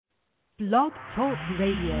Blog Talk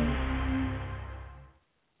Radio.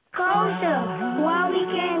 Kosha, why we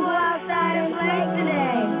can't go outside and play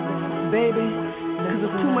today? Baby, because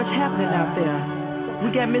there's too much happening out there.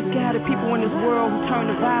 We got misguided people in this world who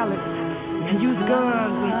turn to violence and use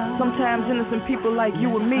guns, and sometimes innocent people like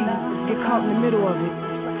you and me get caught in the middle of it.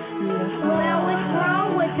 Well, what's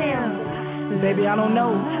wrong with them? Baby, I don't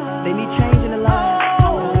know. They need change in their lives.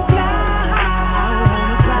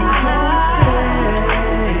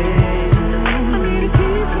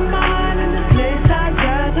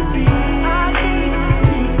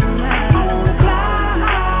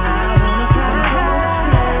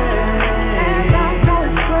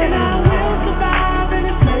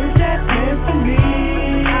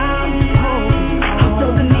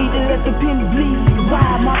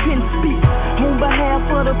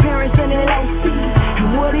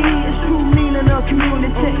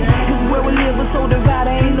 So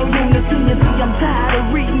divided, ain't no unity. You see, I'm tired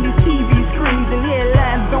of reading these TV screens and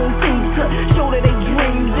headlines don't seem to show that they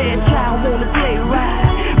dreams. Their child wanna play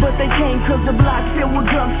right, but they can't 'cause the block filled with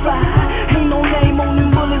gunfire. Ain't no name on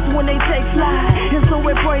them bullets when they take flight, and so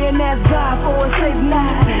we're praying ask God for a safe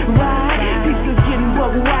night. Right? Peace is getting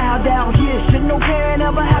buck wild out here. Should no parent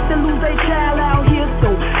ever have to lose their child out here?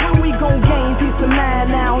 So how we gon' gain peace of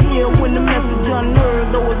mind out here when the message unheard,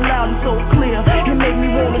 though it's loud and so clear? It make me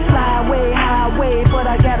wanna slide way highway, but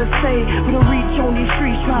I gotta say, with a reach on these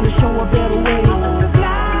streets, trying to show a better way.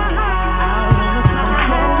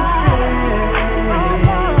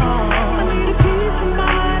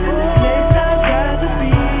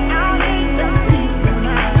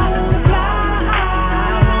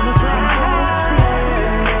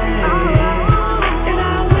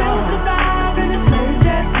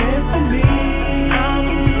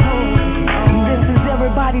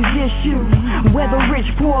 Whether rich,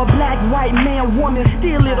 poor, black, white, man, woman,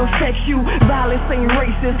 still it affects you. Violence ain't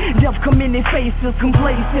racist, death come in their faces,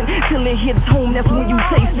 complacent, till it hits home, that's when you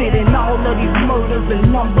taste it. And all of these murders and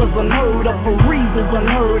numbers unheard of, for reasons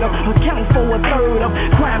unheard of, account for a third of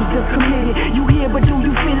crimes just committed. You hear, but do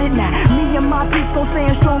you feel it now? Me and my people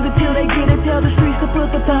staying strong until they get it. Tell the streets to put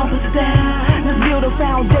the thumpers down. Let's build a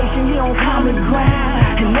foundation here on common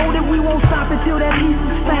ground, and know that we won't stop until that peace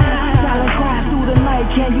is found. Silent cries through the night,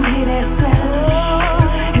 can you hear that sound?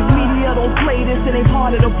 If media don't play this, it ain't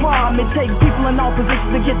part of the problem. It takes people in all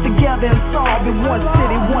positions to get together and solve it. One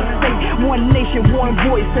city, one state, one nation, one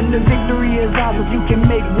voice, and the victory is ours if you can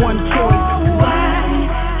make one choice. Why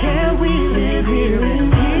can't we live here in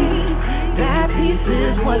peace? That peace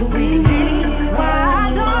is what we need.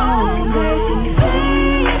 Why don't they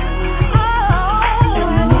see?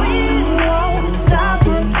 And we won't stop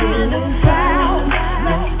until it's found.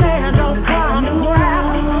 Let's stand on common ground.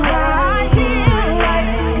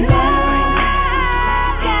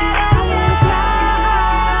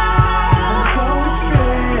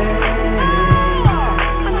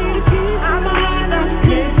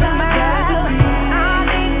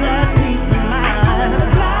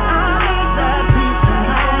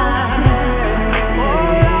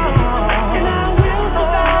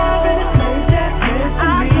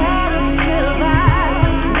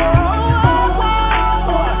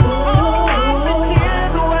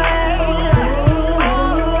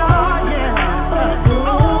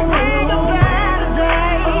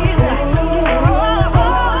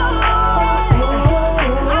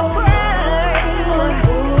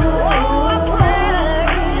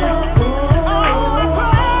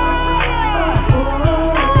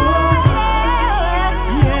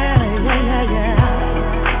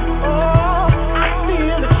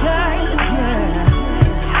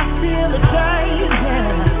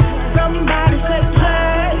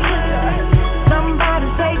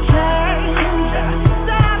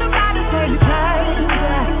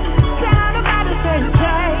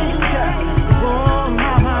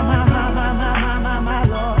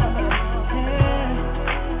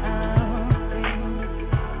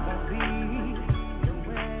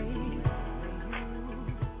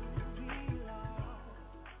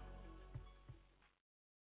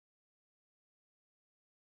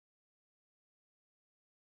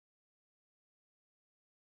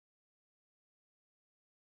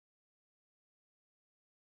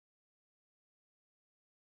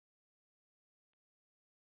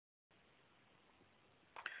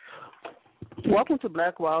 Welcome to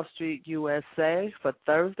Black Wall Street, USA for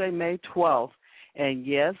Thursday, May 12th. And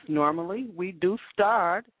yes, normally we do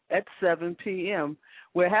start at 7 p.m.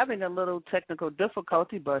 We're having a little technical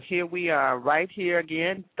difficulty, but here we are right here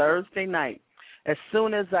again Thursday night. As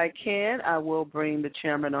soon as I can, I will bring the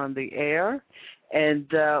chairman on the air, and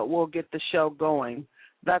we'll get the show going.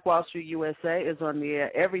 Black Wall Street USA is on the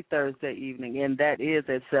air every Thursday evening, and that is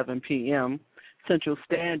at 7 p.m. Central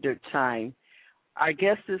Standard Time. Our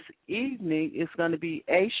guest this evening is going to be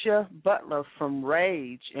Aisha Butler from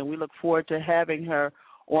R.A.G.E, and we look forward to having her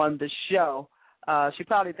on the show. She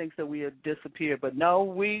probably thinks that we have disappeared, but no,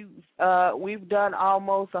 we've done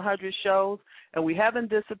almost 100 shows, and we haven't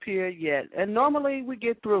disappeared yet. And normally we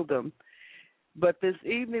get through them, but this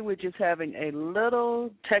evening we're just having a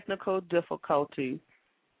little technical difficulty,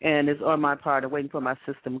 and it's on my part of waiting for my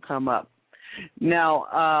system to come up.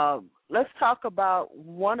 Now, let's talk about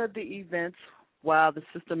one of the events while the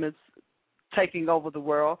system is taking over the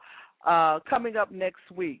world. Coming up next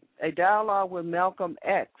week, a dialogue with Malcolm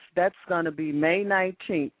X. That's going to be May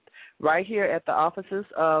 19th, right here at the offices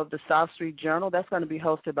of the South Street Journal. That's going to be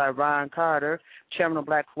hosted by Ron Carter, chairman of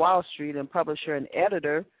Black Wall Street and publisher and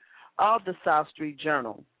editor of the South Street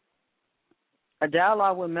Journal. A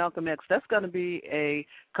dialogue with Malcolm X. That's going to be a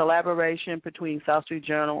collaboration between South Street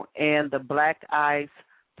Journal and the Black Eyes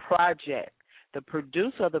Project. The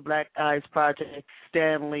producer of the Black Eyes Project,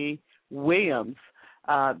 Stanley Williams.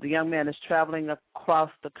 The young man is traveling across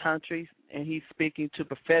the country, and he's speaking to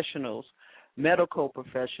professionals, medical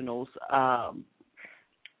professionals,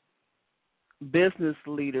 business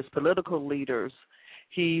leaders, political leaders.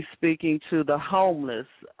 He's speaking to the homeless.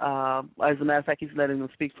 As a matter of fact, he's letting them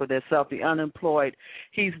speak for themselves, the unemployed.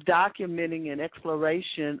 He's documenting an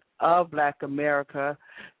exploration of Black America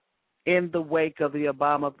in the wake of the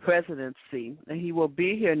Obama presidency. And he will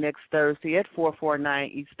be here next Thursday at 449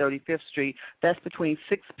 East 35th Street. That's between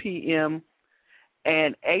 6 p.m.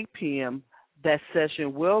 and 8 p.m. That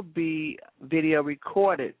session will be video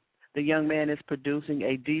recorded. The young man is producing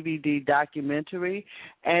a DVD documentary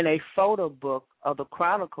and a photo book of the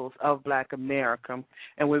chronicles of Black America.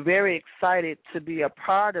 And we're very excited to be a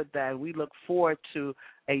part of that. We look forward to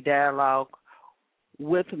a dialogue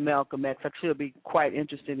with Malcolm X. Actually, it'll be quite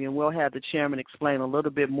interesting, and we'll have the chairman explain a little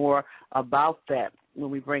bit more about that when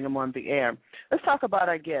we bring him on the air. Let's talk about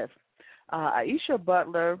our guest. Aisha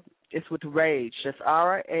Butler is with R.A.G.E. That's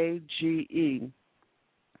R.A.G.E.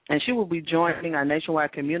 And she will be joining our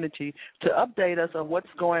nationwide community to update us on what's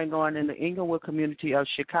going on in the Inglewood community of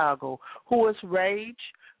Chicago. Who is R.A.G.E?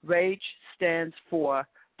 R.A.G.E stands for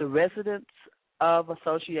the Residents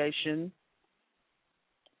Association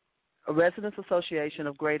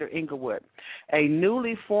of Greater Inglewood, a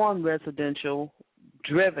newly formed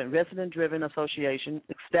resident-driven association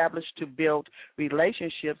established to build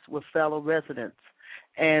relationships with fellow residents.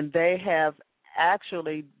 And they have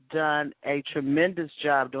actually done a tremendous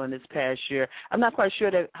job during this past year. I'm not quite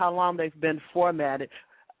sure how long they've been formatted,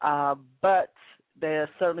 but they are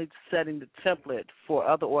certainly setting the template for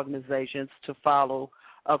other organizations to follow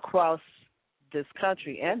across this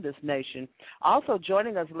country and this nation. Also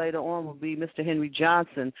joining us later on will be Mr. Henry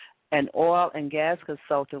Johnson, an oil and gas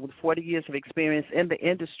consultant with 40 years of experience in the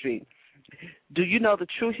industry. Do you know the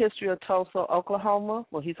true history of Tulsa, Oklahoma?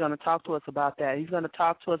 Well, he's going to talk to us about that. He's going to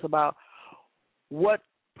talk to us about what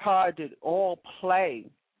part did oil play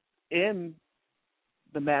in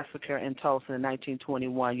the massacre in Tulsa in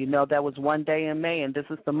 1921. You know, that was one day in May, and this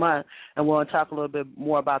is the month, and we'll talk a little bit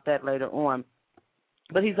more about that later on.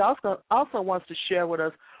 But he's also wants to share with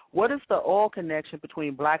us what is the oil connection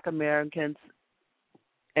between Black Americans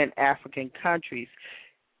and African countries.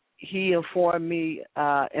 He informed me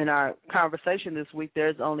in our conversation this week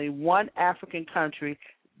there's only one African country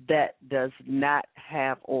that does not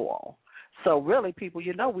have oil. So really, people,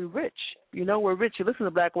 you know we're rich. You know we're rich. You listen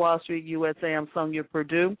to Black Wall Street USA. I'm Sonia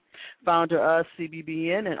Perdue, founder of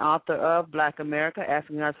CBBN and author of Black America,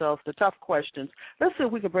 asking ourselves the tough questions. Let's see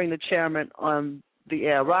if we can bring the chairman on the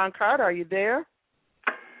air. Ron Carter, are you there?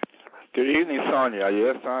 Good evening, Sonia.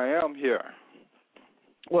 Yes, I am here.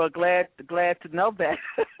 Well, glad to know that.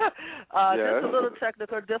 Yes. Just a little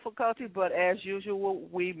technical difficulty, but as usual,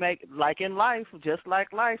 we make, like in life, just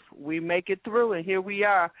like life, we make it through, and here we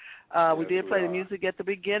are. We did play the music at the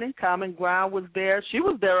beginning. Common Ground was there. She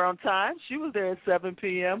was there on time. She was there at 7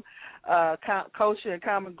 p.m. Kosha and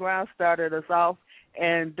Common Ground started us off.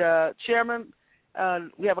 And, Chairman,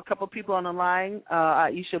 we have a couple of people on the line.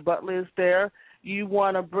 Aisha Butler is there. You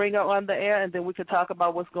want to bring her on the air, and then we could talk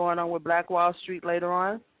about what's going on with Black Wall Street later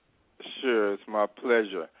on? Sure, it's my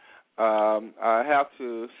pleasure. I have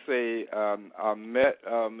to say I met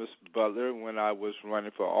Ms. Butler when I was running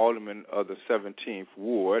for alderman of the 17th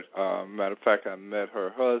Ward. Matter of fact, I met her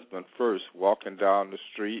husband first walking down the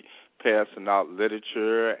street, passing out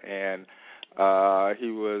literature, and he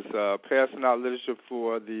was passing out literature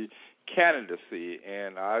for the candidacy,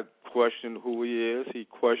 and I questioned who he is. He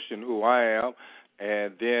questioned who I am,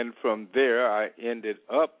 and then from there I ended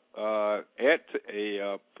up at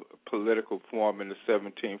a political forum in the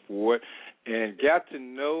 17th Ward and got to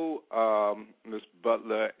know Ms.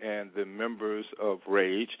 Butler and the members of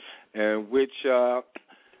R.A.G.E, in which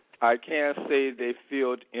I can say they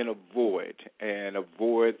filled in a void, and a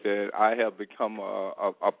void that I have become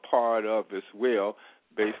a part of as well,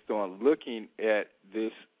 based on looking at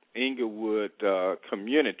this Inglewood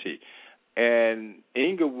community. And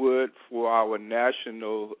Inglewood, for our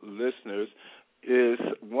national listeners, is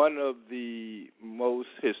one of the most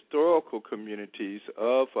historical communities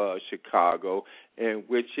of Chicago, in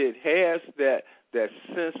which it has that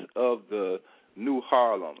sense of the New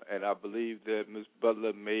Harlem, and I believe that Ms.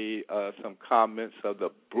 Butler made some comments of the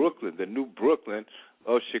new Brooklyn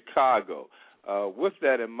of Chicago. With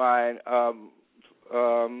that in mind,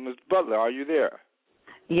 Ms. Butler, are you there?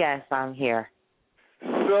 Yes, I'm here.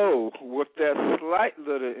 So, with that slight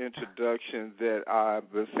little introduction that I've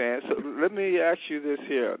been saying, so let me ask you this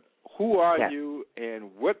here. Who are you, and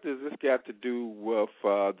what does this got to do with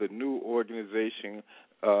the new organization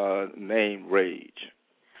named R.A.G.E?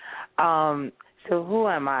 So who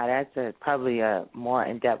am I? That's probably a more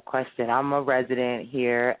in-depth question. I'm a resident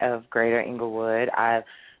here of Greater Inglewood. I've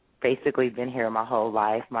basically been here my whole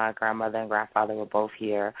life. My grandmother and grandfather were both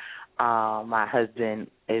here. My husband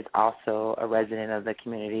is also a resident of the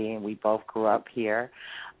community, and we both grew up here.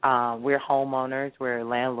 We're homeowners. We're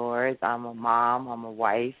landlords. I'm a mom. I'm a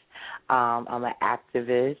wife. I'm an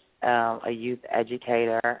activist, a youth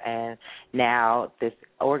educator, and now this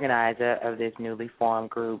organizer of this newly formed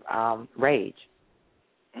group, R.A.G.E.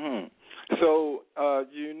 So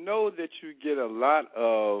you know that you get a lot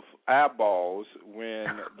of eyeballs when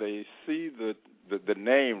they see the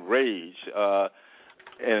name R.A.G.E,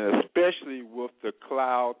 and especially with the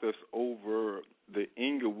cloud that's over the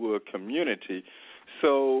Inglewood community.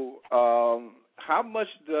 So how much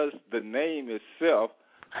does the name itself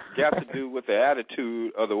got to do with the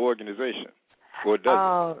attitude of the organization, or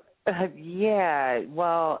does it? Yeah,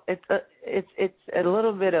 well, it's a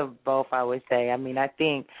little bit of both, I would say. I mean, I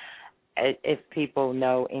think if people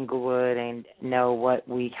know Inglewood and know what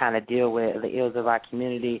we kind of deal with, the ills of our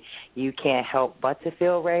community, you can't help but to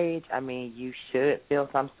feel rage. I mean, you should feel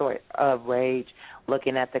some sort of rage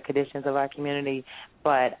looking at the conditions of our community,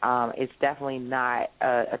 but it's definitely not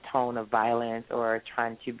a tone of violence or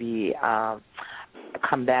trying to be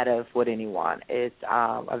combative with anyone. It's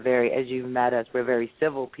as you've met us, we're very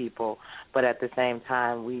civil people, but at the same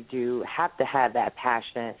time, we do have to have that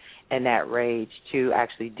passion and that rage to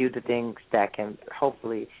actually do the things that can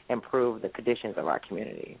hopefully improve the conditions of our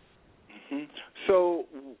community. Mm-hmm. So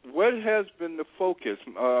what has been the focus?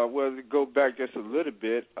 Well, to go back just a little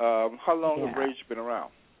bit, how long has R.A.G.E been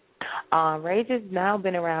around? R.A.G.E has now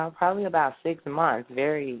been around probably about 6 months,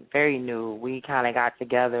 very, very new. We kind of got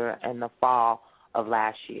together in the fall of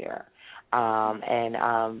last year. And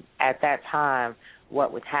at that time,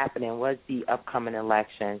 what was happening was the upcoming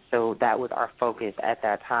election. So that was our focus at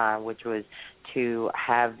that time, which was to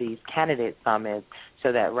have these candidate summits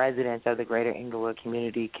so that residents of the greater Inglewood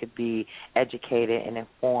community could be educated and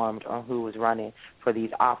informed on who was running for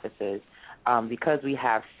these offices. Because we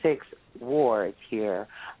have 6 wards here,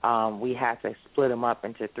 we had to split them up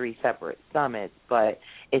into 3 separate summits, but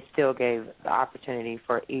it still gave the opportunity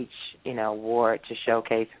for each, ward to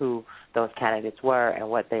showcase who those candidates were and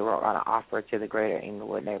what they were going to offer to the greater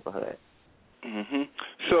Inglewood neighborhood. Mm-hmm.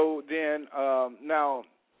 So then, now,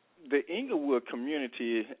 the Inglewood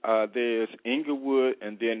community, there's Inglewood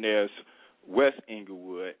and then there's West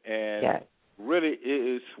Inglewood, and really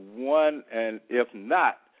it is one, and if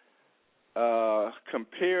not,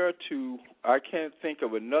 compared to, I can't think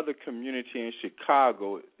of another community in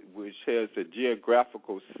Chicago which has the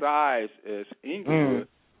geographical size as Inglewood,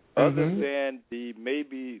 other than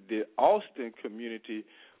maybe the Austin community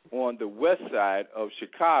on the west side of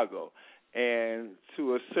Chicago. And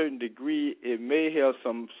to a certain degree, it may have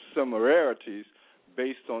some similarities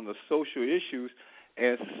based on the social issues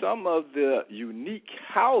and some of the unique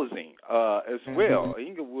housing as well.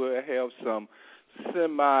 Inglewood have some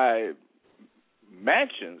semi-mansions.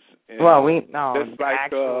 Just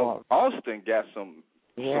like Austin got some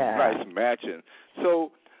nice mansions.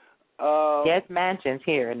 So, yes, mansions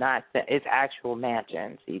here, it's actual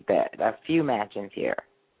mansions. A few mansions here.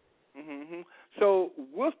 Mm-hmm. So,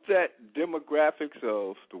 with that demographics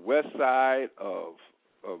of the west side of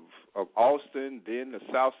Austin, then the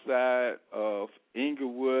south side of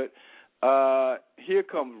Inglewood, here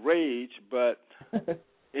comes R.A.G.E, but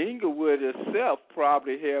Inglewood itself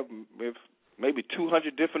probably have maybe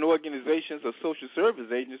 200 different organizations or social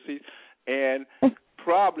service agencies, and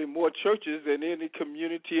probably more churches than any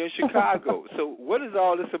community in Chicago. So what is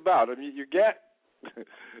all this about? I mean, you got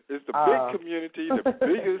It's the big community, the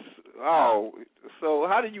biggest. Oh, so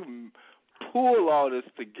how do you pull all this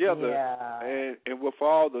together, and with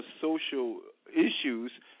all the social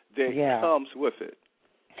issues that comes with it?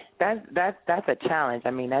 That's a challenge.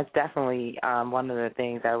 I mean, that's definitely one of the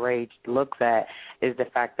things that R.A.G.E looks at is the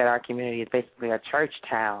fact that our community is basically a church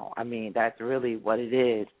town. I mean, that's really what it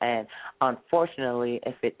is. And unfortunately,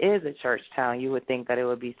 if it is a church town, you would think that it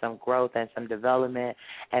would be some growth and some development,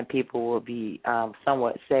 and people will be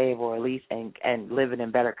somewhat saved or at least and living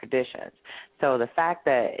in better conditions. So the fact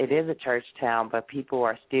that it is a church town, but people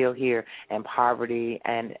are still here in poverty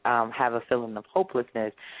and have a feeling of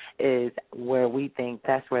hopelessness is where we think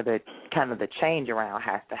that's where the kind of the change around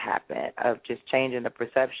has to happen, of just changing the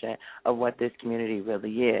perception of what this community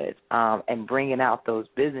really is, and bringing out those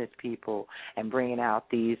business people and bringing out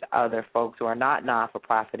these other folks who are not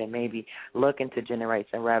non-for-profit and maybe looking to generate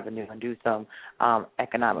some revenue and do some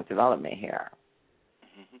economic development here.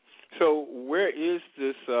 Mm-hmm. So where is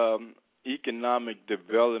this economic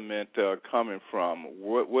development coming from?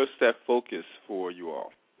 What's that focus for you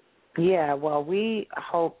all? Yeah, well, we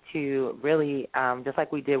hope to really, just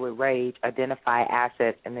like we did with R.A.G.E, identify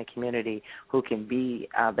assets in the community who can be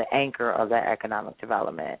the anchor of that economic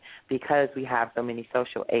development. Because we have so many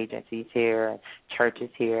social agencies here and churches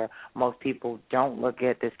here, most people don't look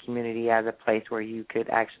at this community as a place where you could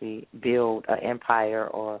actually build an empire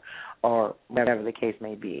or whatever the case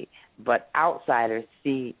may be. But outsiders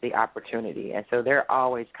see the opportunity, and so they're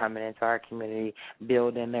always coming into our community,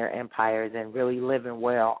 building their empires and really living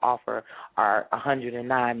well off of our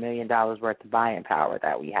 $109 million worth of buying power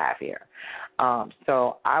that we have here.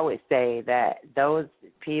 So I would say that those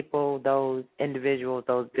people, those individuals,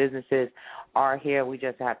 those businesses are here. We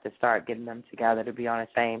just have to start getting them together to be on the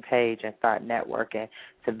same page and start networking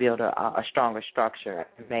to build a stronger structure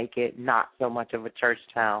and make it not so much of a church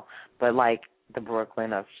town, but like the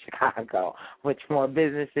Brooklyn of Chicago, with more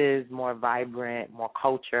businesses, more vibrant, more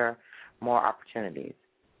culture, more opportunities.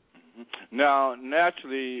 Now,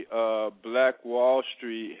 naturally, Black Wall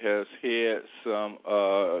Street has had some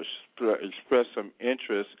expressed some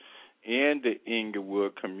interest in the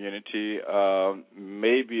Inglewood community.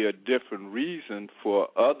 Maybe a different reason for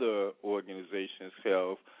other organizations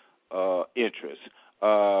have interest.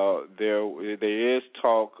 There is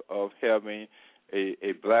talk of having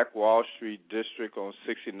a Black Wall Street district on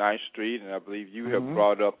 69th Street, and I believe you have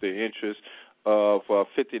brought up the interest of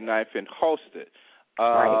 59th and Halsted.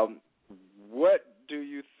 Right. What do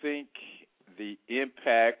you think the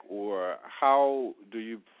impact, or how do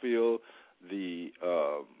you feel the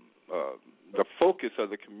focus of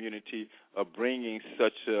the community of bringing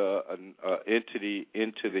such an entity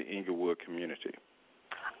into the Inglewood community?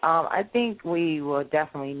 I think we will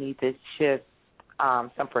definitely need to shift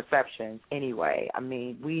some perceptions anyway. I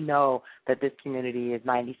mean, we know that this community is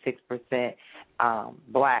 96%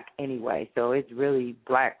 black anyway, so it's really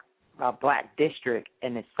a black district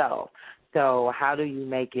in itself. So how do you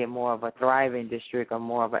make it more of a thriving district or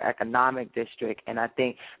more of an economic district? And I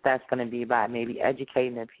think that's going to be by maybe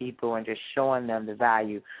educating the people and just showing them the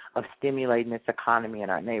value of stimulating this economy in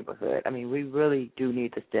our neighborhood. I mean, we really do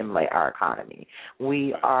need to stimulate our economy.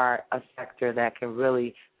 We are a sector that can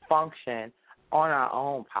really function on our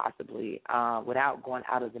own, possibly, without going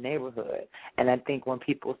out of the neighborhood. And I think when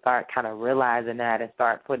people start kind of realizing that and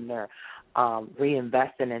start putting their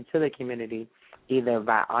reinvesting into the community, either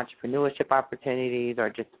by entrepreneurship opportunities or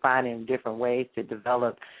just finding different ways to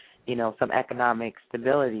develop, some economic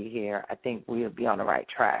stability here, I think we'll be on the right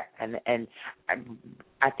track. And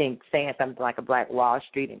I think saying something like a Black Wall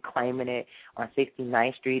Street and claiming it on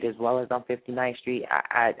 69th Street as well as on 59th Street,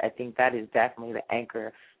 I think that is definitely the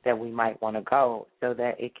anchor that we might want to go, so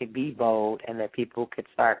that it could be bold and that people could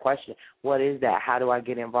start questioning, what is that? How do I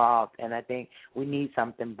get involved? And I think we need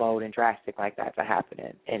something bold and drastic like that to happen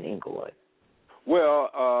in Inglewood.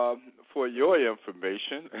 Well, for your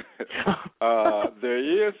information,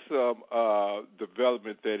 there is some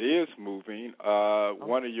development that is moving.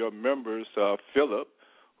 One of your members, Philip,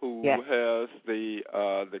 who has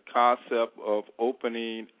the concept of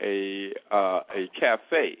opening a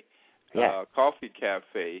cafe, coffee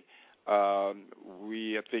cafe. I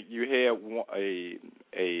think you had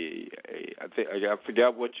I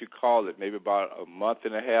forgot what you call it. Maybe about a month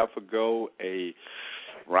and a half ago, a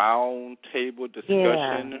round table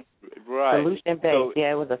discussion. Right. Solution-based. So,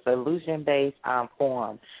 it was a solution-based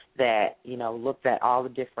forum that, looked at all the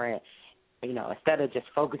different, instead of just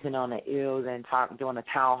focusing on the ills and doing a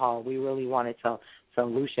town hall, we really wanted some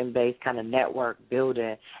solution-based kind of network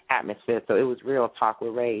building atmosphere. So it was real talk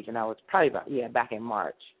with R.A.G.E, and I was probably back in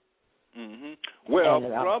March. Mm-hmm. Well,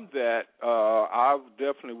 from that, I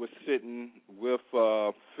definitely was sitting with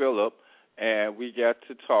Philip, and we got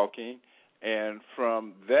to talking. And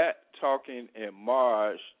from that talking in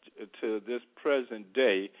March to this present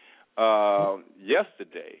day,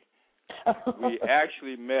 yesterday, we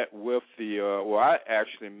actually met with I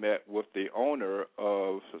actually met with the owner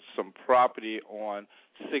of some property on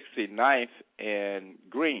 69th and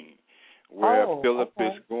Green, where Philip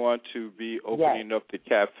is going to be opening up the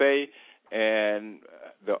cafe, and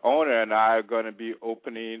the owner and I are going to be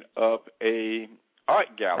opening up a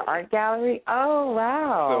art gallery. The art gallery? Oh,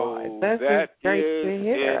 wow. So that is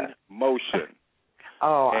in motion.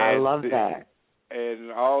 I love that.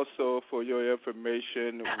 And also, for your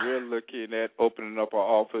information, we're looking at opening up our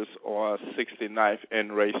office on 69th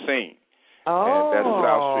and Racine. Oh. And that's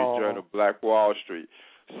South Street Journal, Black Wall Street.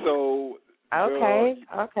 So. Okay.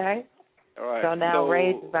 All right. So now Ray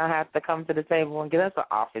is going to have to come to the table and get us an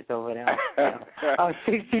office over there.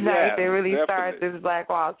 69th, they really started this Black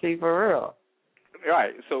Wall Street for real.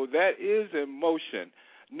 Right. So that is in motion.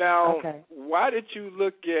 Now, why did you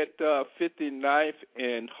look at 59th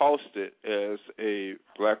and Halsted as a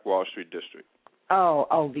Black Wall Street district?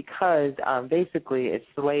 Because basically it's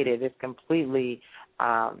slated. It's completely,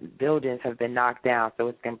 buildings have been knocked down, so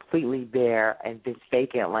it's completely bare and it's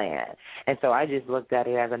vacant land. And so I just looked at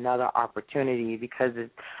it as another opportunity because of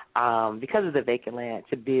the vacant land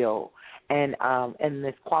to build. And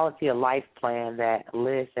this quality of life plan that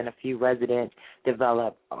Liz and a few residents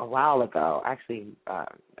developed a while ago, actually a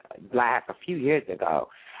few years ago,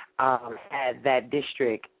 had that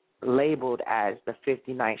district labeled as the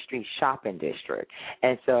 59th Street Shopping District.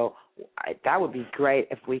 And so that would be great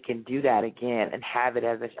if we can do that again and have it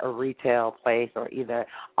as a retail place or either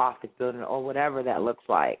office building or whatever that looks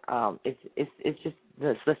like. It's just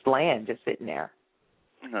this land just sitting there.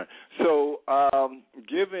 So,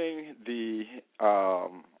 given the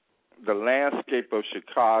landscape of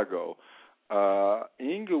Chicago,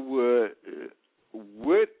 Inglewood,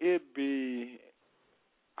 would it be,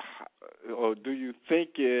 or do you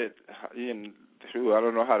think it? I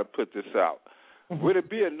don't know how to put this out. Would it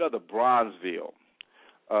be another Bronzeville?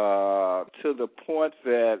 To the point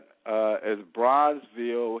that as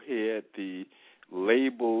Bronzeville had the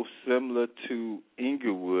label similar to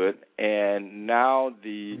Inglewood, and now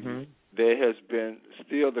there has been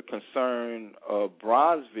still the concern of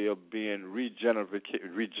Bronzeville being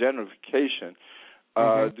regenerification.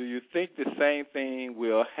 Do you think the same thing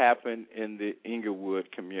will happen in the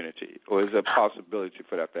Inglewood community, or is there a possibility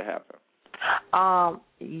for that to happen?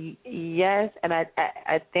 Yes, and I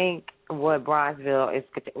think what Bronzeville is,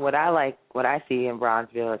 what I see in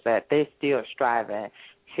Bronzeville is that they're still striving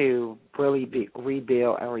to really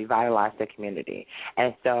rebuild and revitalize the community.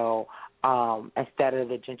 And so instead of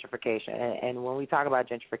the gentrification, and when we talk about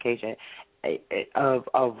gentrification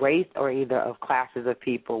of race or either of classes of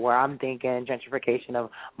people, where I'm thinking gentrification of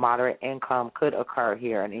moderate income could occur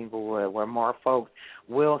here in Inglewood, where more folks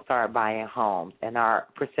will start buying homes and our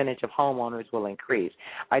percentage of homeowners will increase.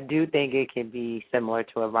 I do think it can be similar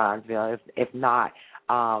to a Bronzeville, if not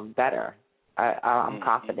better. I'm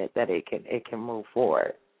confident that it can move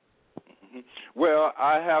forward. Well,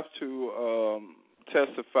 I have to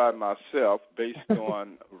testify myself based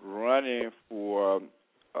on running for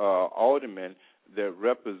alderman that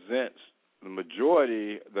represents the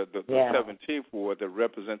majority, the 17th ward that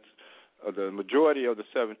represents the majority of the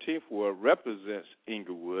 17th ward represents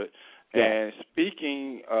Inglewood. And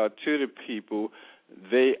speaking to the people,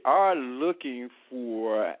 they are looking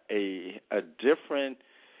for a different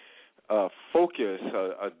focus,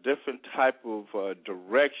 a different type of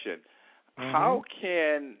direction. How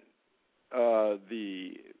can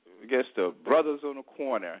the brothers on the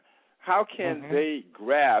corner, how can they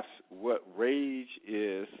grasp what R.A.G.E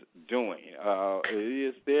is doing?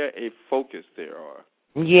 Is there a focus there?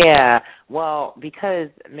 Yeah, well, because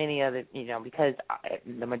because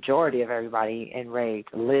the majority of everybody in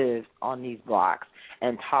R.A.G.E lives on these blocks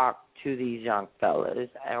and talk to these young fellas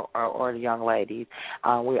or the young ladies.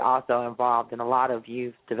 We're also involved in a lot of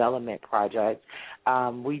youth development projects.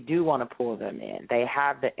 We do want to pull them in. They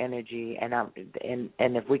have the energy, and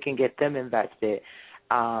if we can get them invested,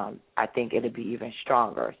 I think it'll be even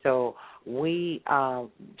stronger. So we,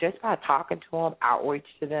 just by talking to them, outreach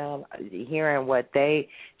to them, hearing what they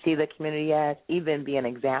see the community as, even being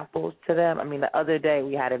examples to them. I mean, the other day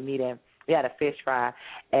we had a meeting, we had a fish fry,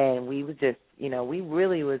 and we was just, we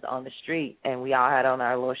really was on the street, and we all had on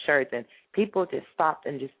our little shirts, and people just stopped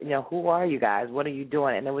and just, who are you guys? What are you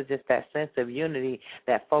doing? And it was just that sense of unity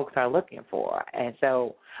that folks are looking for. And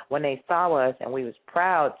so when they saw us, and we was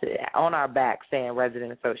proud to, on our back saying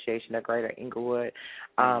Resident Association of Greater Inglewood,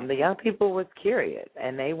 the young people was curious,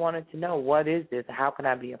 and they wanted to know, what is this? How can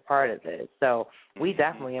I be a part of this? So we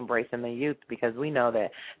definitely embracing the youth, because we know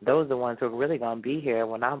that those are the ones who are really going to be here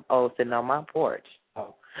when I'm old sitting on my porch.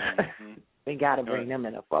 So we got to bring them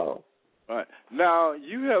in the fold. All right. Now,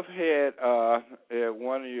 you have had at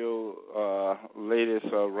one of your latest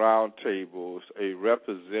roundtables a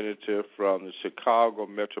representative from the Chicago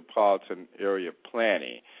Metropolitan Area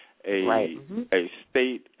Planning, a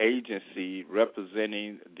state agency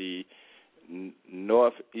representing the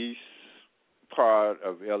northeast part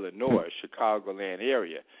of Illinois, Chicagoland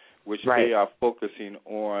area, which they are focusing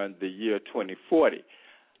on the year 2040.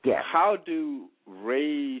 Yes. How do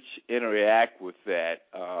R.A.G.E interact with that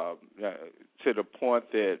to the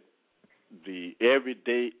point that the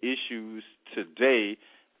everyday issues today,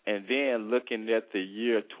 and then looking at the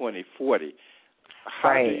year 2040,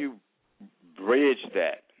 how do you bridge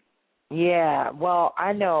that? Yeah, well,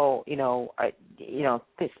 I know,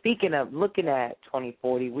 speaking of looking at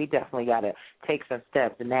 2040, we definitely got to take some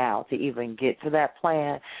steps now to even get to that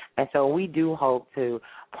plan. And so we do hope to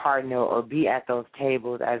partner or be at those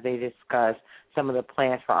tables as they discuss some of the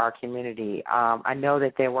plans for our community. I know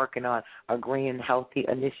that they're working on a Green and Healthy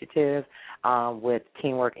initiative with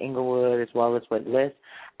Teamwork Inglewood as well as with LIST.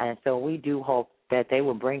 And so we do hope that they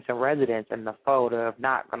will bring some residents in the fold, or if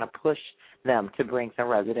not, going to push them to bring some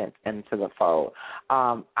residents into the fold.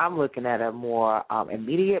 I'm looking at a more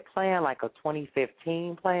immediate plan, like a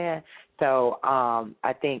 2015 plan. So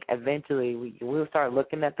I think eventually we'll start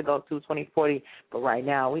looking at the Go to 2040, but right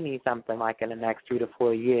now we need something like in the next 3 to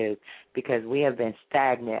 4 years, because we have been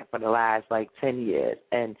stagnant for the last 10 years,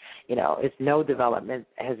 and it's no development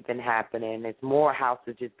has been happening. It's more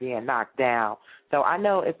houses just being knocked down. So I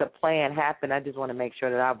know it's a plan happening. I just want to make sure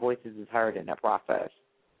that our voices is heard in the process.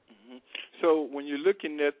 So when you're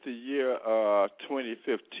looking at the year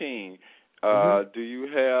 2015, do you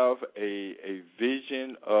have a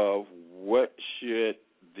vision of what should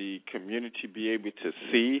the community be able to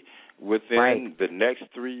see within the next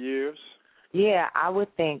 3 years? Yeah, I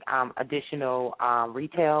would think additional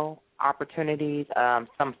retail opportunities,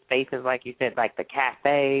 some spaces, like you said, like the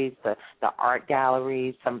cafes, the art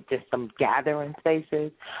galleries, some gathering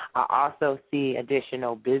spaces. I also see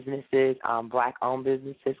additional businesses, Black-owned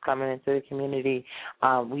businesses coming into the community.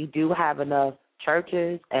 We do have enough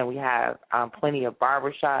churches, and we have plenty of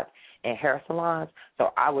barbershops and hair salons. So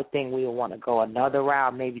I would think we would want to go another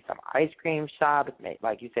route, maybe some ice cream shops,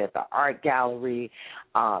 like you said, the art gallery,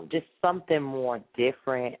 just something more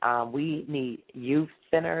different. We need youth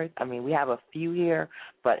centers. I mean, we have a few here,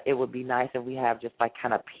 but it would be nice if we have just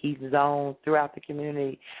kind of peace zones throughout the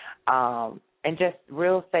community, and just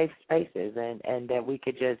real safe spaces, and that we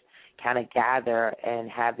could just kind of gather and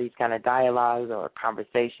have these kind of dialogues or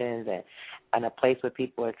conversations, and a place where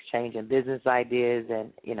people are exchanging business ideas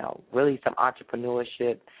and, really some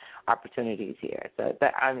entrepreneurship opportunities here. So,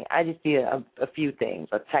 I just see a few things.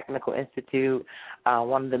 A technical institute,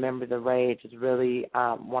 one of the members of R.A.G.E just really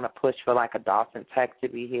want to push for a Dawson Tech to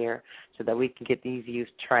be here so that we can get these youth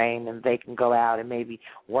trained and they can go out and maybe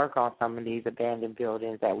work on some of these abandoned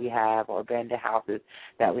buildings that we have, or abandoned houses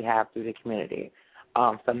that we have through the community.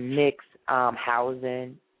 Some mixed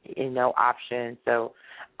housing, options. So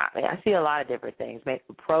I see a lot of different things. Maybe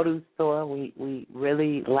a produce store. We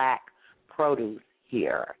really lack produce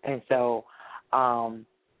here, and so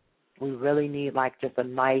we really need just a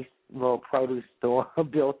nice little produce store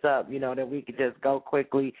built up, that we could just go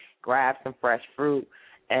quickly, grab some fresh fruit,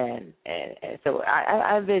 and so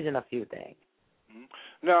I envision a few things.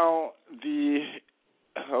 Now,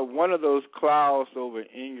 one of those clouds over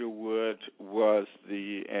Inglewood was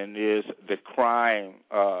and is the crime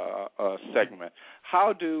segment.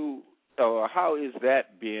 How is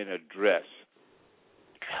that being addressed?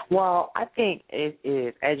 Well, I think it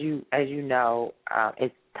is, as you know,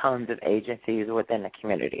 it's tons of agencies within the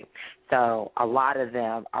community. So a lot of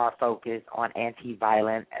them are focused on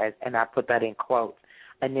anti-violence, and I put that in quotes,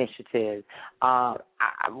 initiatives.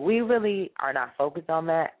 We really are not focused on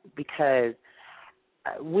that because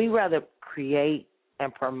we rather create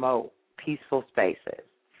and promote peaceful spaces.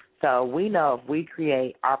 So we know if we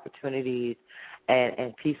create opportunities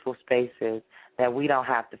and peaceful spaces, that we don't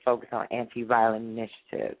have to focus on anti-violent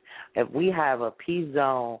initiatives. If we have a peace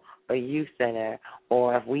zone, a youth center,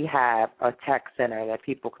 or if we have a tech center that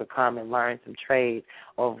people could come and learn some trades,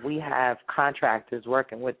 or if we have contractors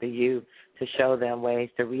working with the youth to show them ways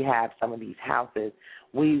to rehab some of these houses,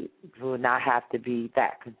 we will not have to be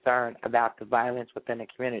that concerned about the violence within the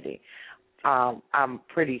community. I'm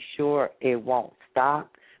pretty sure it won't stop,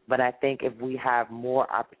 but I think if we have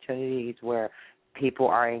more opportunities where people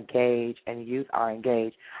are engaged and youth are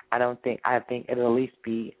engaged, I think it'll at least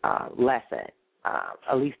be lessened,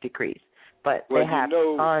 at least decreased. But they have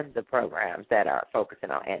tons of programs that are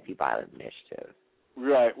focusing on anti-violence initiatives.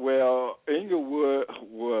 Right. Well, Inglewood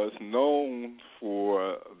was known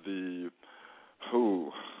for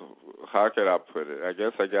how can I put it? I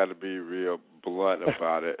guess I got to be real blunt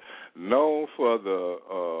about it. Known for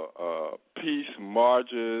the peace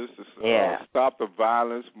marches, stop the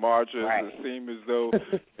violence marches. Right. It seems as though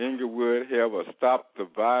Inglewood have a stop the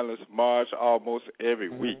violence march almost every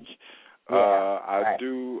week. I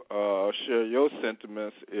do share your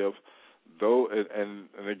sentiments. If though, and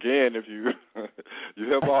again, if you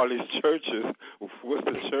you have all these churches, what's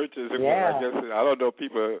the churches? Yeah. I guess I don't know.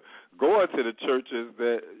 People going to the churches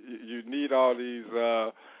that you need all these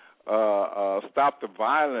stop the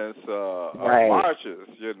violence marches.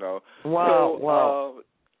 You know. Well.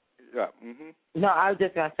 Yeah. Mm-hmm. No, I was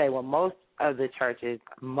just gonna say, most of the churches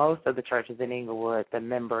in Inglewood, the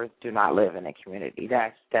members do not live in the community.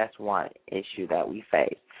 That's one issue that we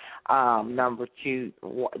face. Number two,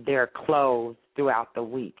 they're closed throughout the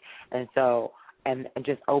week, and so and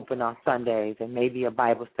just open on Sundays and maybe a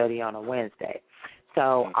Bible study on a Wednesday.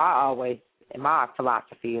 So my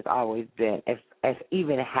philosophy has always been, if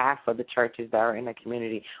even half of the churches that are in the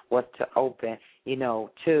community was to open,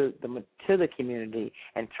 to the community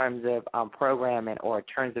in terms of programming or in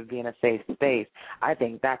terms of being a safe space, I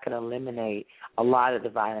think that could eliminate a lot of the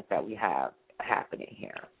violence that we have happening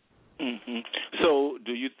here. Mm-hmm. So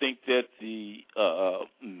do you think that the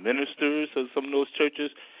ministers of some of those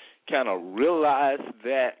churches kind of realize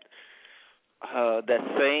that that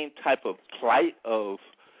same type of plight of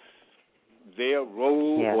their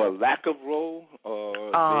role or lack of role?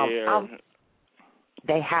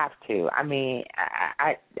 They have to. I mean,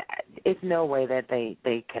 it's no way that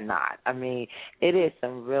they cannot. I mean, it is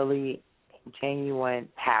some really genuine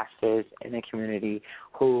pastors in the community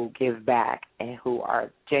who give back and who are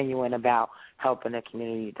genuine about helping the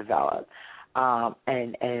community develop. We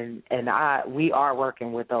are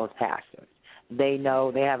working with those pastors. They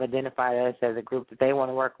know, they have identified us as a group that they want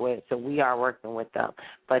to work with, so we are working with them.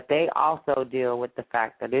 But they also deal with the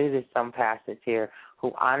fact that it is some pastors here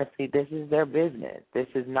who, honestly, this is their business. This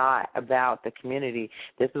is not about the community.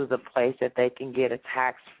 This was a place that they can get a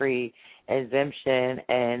tax-free exemption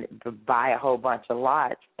and buy a whole bunch of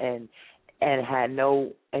lots and had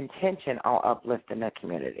no intention on uplifting the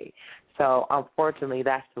community. So, unfortunately,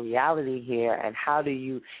 that's the reality here, and how do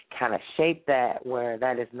you kind of shape that where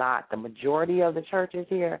that is not the majority of the churches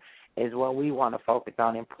here is what we want to focus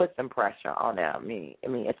on and put some pressure on them. I mean,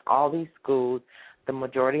 it's all these schools. The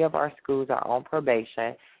majority of our schools are on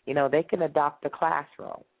probation. They can adopt a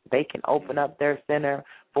classroom. They can open up their center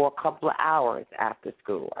for a couple of hours after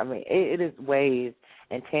school. I mean, it is ways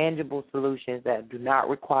and tangible solutions that do not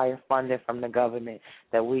require funding from the government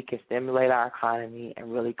that we can stimulate our economy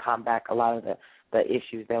and really combat a lot of the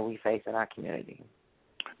issues that we face in our community.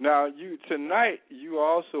 Now, tonight you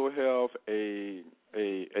also have a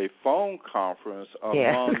phone conference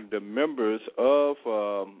among the members of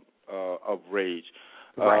R.A.G.E.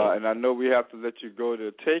 Right. And I know we have to let you go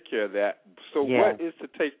to take care of that. So what is to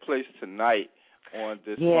take place tonight on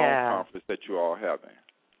this phone conference that you all having?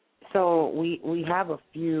 So we have a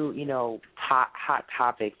few, hot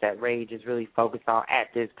topics that R.A.G.E. is really focused on at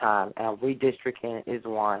this time. Redistricting is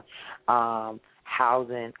one,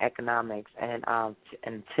 housing, economics, and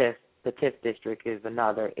TIF. The TIF district is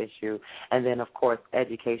another issue, and then of course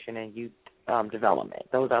education and youth development.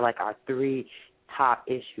 Those are like our three top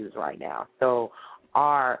issues right now. So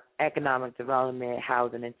our economic development,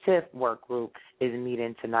 housing, and TIF work group is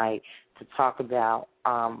meeting tonight to talk about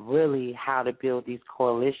really how to build these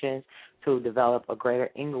coalitions to develop a greater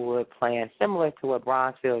Inglewood plan, similar to what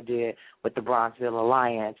Bronxville did with the Bronxville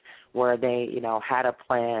Alliance, where they, had a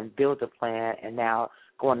plan, built a plan, and now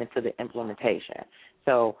going into the implementation.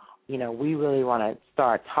 So, we really want to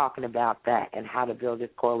start talking about that and how to build this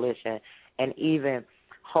coalition and even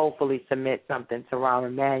hopefully submit something to Rahm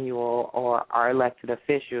Emanuel or our elected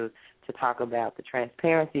officials to talk about the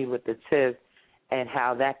transparency with the TIF and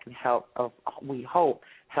how that can help, we hope,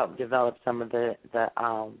 help develop some of the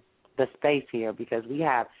space here, because we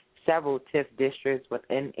have several TIF districts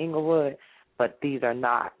within Inglewood, but these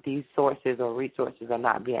sources or resources are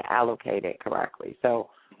not being allocated correctly. So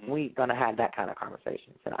we're going to have that kind of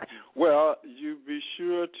conversation tonight. Well, you be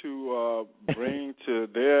sure to bring to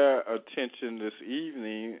their attention this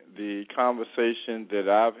evening the conversation that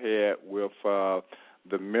I've had with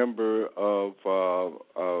the member of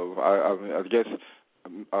I guess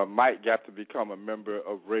Mike got to become a member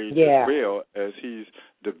of R.A.G.E as well, as he's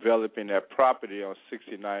developing that property on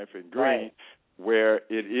 69th and Green, where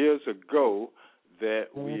it is a go that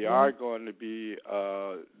we are going to be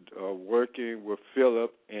working with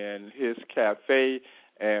Philip and his cafe,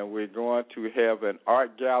 and we're going to have an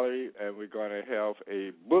art gallery, and we're going to have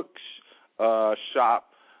a books shop,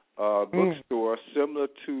 bookstore, similar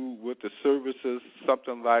to with the services,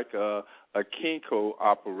 something like a Kinko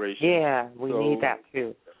operation. Yeah, we need that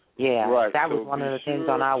too. Yeah, right. That was one of the things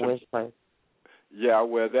on our wish list. Yeah,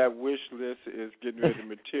 well, that wish list is getting ready to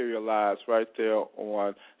materialize right there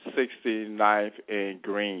on 69th and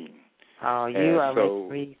Green. Oh, you are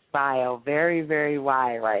making me smile very, very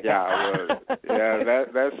wide right now.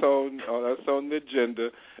 That's on the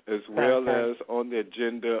agenda, as well as on the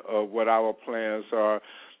agenda of what our plans are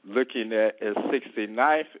looking at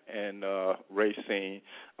 69th and Racine.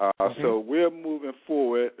 So we're moving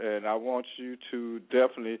forward, and I want you to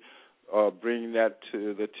definitely bring that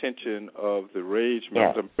to the attention of the R.A.G.E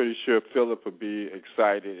members. I'm pretty sure Philip will be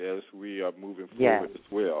excited as we are moving forward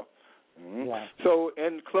as well. So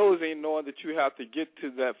in closing, knowing that you have to get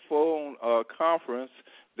to that phone conference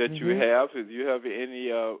that you have, do you have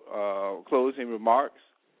any closing remarks?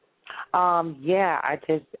 I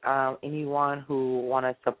just anyone who want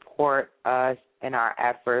to support us in our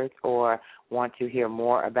efforts or want to hear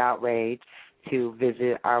more about R.A.G.E to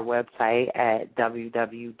visit our website at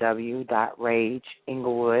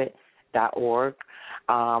www.rageinglewood.org,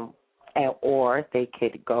 or they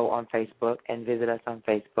could go on Facebook and visit us on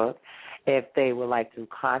Facebook. If they would like to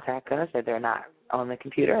contact us, if they're not on the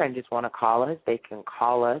computer and just want to call us, they can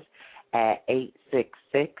call us at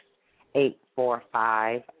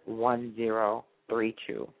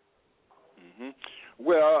 866-845-1032.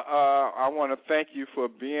 Well, I want to thank you for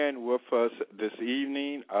being with us this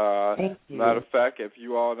evening. Thank you. Matter of fact, if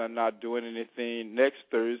you all are not doing anything, next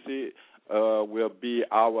Thursday will be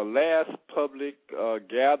our last public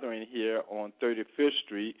gathering here on 35th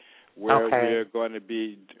Street, where we're going to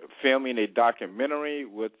be filming a documentary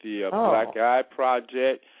with the Black Eye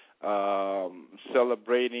Project,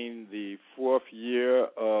 celebrating the 4th year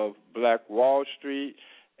of Black Wall Street,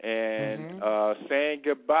 and saying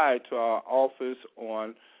goodbye to our office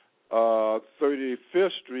on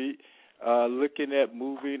 35th Street, looking at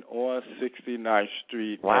moving on 69th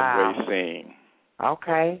Street and Racine.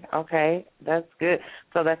 Okay, that's good.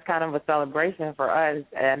 So that's kind of a celebration for us.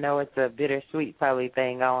 I know it's a bittersweet probably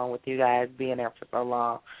thing going with you guys being there for so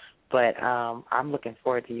long, but I'm looking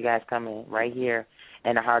forward to you guys coming right here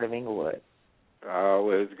in the heart of Inglewood.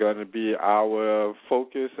 It's going to be our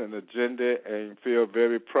focus and agenda, and feel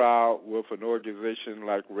very proud with an organization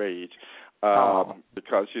like R.A.G.E.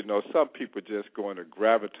 Because, some people just going to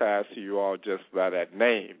gravitate to you all just by that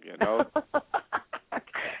name,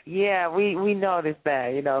 Yeah, we noticed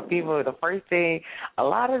that. People, the first thing, a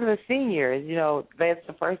lot of the seniors, that's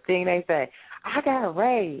the first thing they say. I got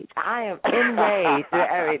R.A.G.E. I am enraged.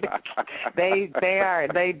 I mean,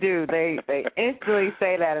 they do. They instantly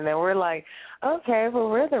say that, and then we're like, okay, well,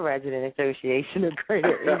 we're the Resident Association of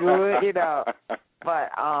Greater Inglewood,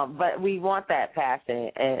 But we want that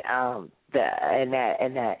passion and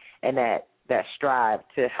that strive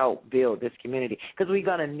to help build this community, because we're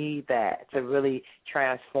gonna need that to really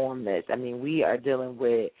transform this. I mean, we are dealing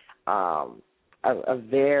with a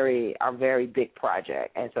very big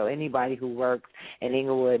project, and so anybody who works in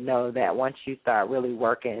Inglewood know that once you start really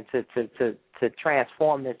working to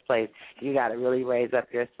transform this place, you got to really raise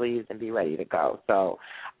up your sleeves and be ready to go. So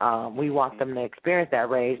we want them to experience that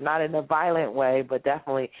rage, not in a violent way, but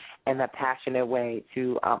definitely in a passionate way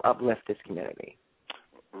to uplift this community.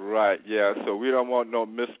 Right, yeah. So we don't want no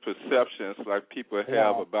misperceptions like people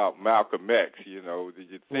have about Malcolm X. Did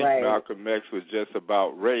you think Malcolm X was just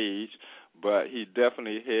about rage? But he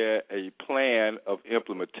definitely had a plan of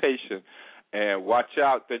implementation. And watch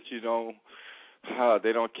out that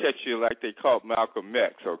they don't catch you like they caught Malcolm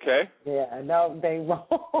X, okay? Yeah, no, they won't.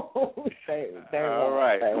 they All won't.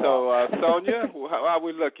 right. So, Sonia, how are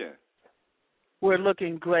we looking? We're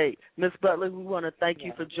looking great. Ms. Butler, we want to thank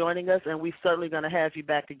you for joining us, and we're certainly going to have you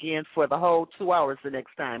back again for the whole 2 hours the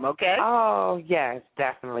next time, okay? Oh, yes,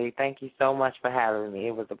 definitely. Thank you so much for having me.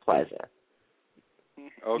 It was a pleasure.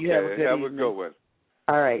 Okay, you have a good one.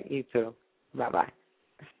 All right, you too. Bye-bye.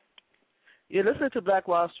 You're listening to Black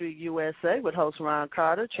Wall Street USA with host Ron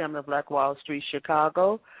Carter, chairman of Black Wall Street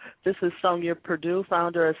Chicago. This is Sonia Perdue,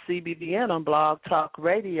 founder of CBBN on Blog Talk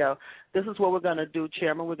Radio. This is what we're going to do,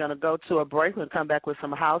 Chairman. We're going to go to a break. We'll come back with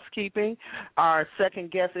some housekeeping. Our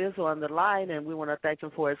second guest is on the line, and we want to thank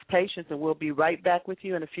him for his patience, and we'll be right back with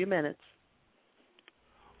you in a few minutes.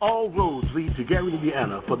 All roads lead to Gary,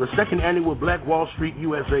 Indiana for the second annual Black Wall Street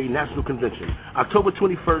USA National Convention, October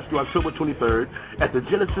 21st through October 23rd at the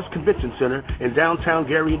Genesis Convention Center in downtown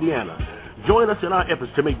Gary, Indiana. Join us in our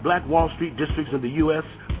efforts to make Black Wall Street districts in the U.S.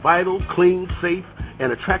 vital, clean, safe,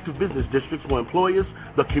 and attractive business districts for employers,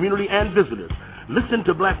 the community, and visitors. Listen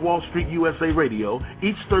to Black Wall Street USA Radio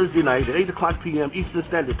each Thursday night at 8 o'clock p.m. Eastern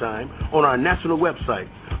Standard Time on our national website.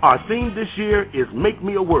 Our theme this year is Make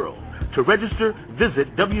Me a World. To register,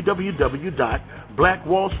 visit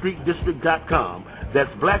www.blackwallstreetdistrict.com. That's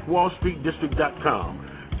blackwallstreetdistrict.com.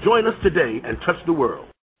 Join us today and touch the world.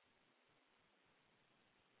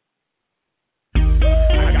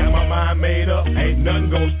 I got my mind made up. Ain't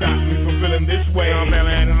nothing gonna stop me from feeling this way. I'm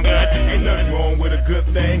feeling good. Ain't nothing wrong with a good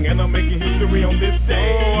thing, and I'm making history on this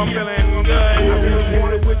day. Oh, I'm feeling good. I've been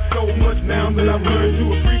wanted with so much now that I've learned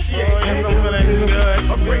to appreciate. Yes, I'm feeling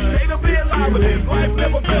good. A great day to be alive with this. Life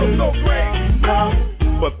never felt so great.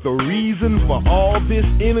 But the reason for all this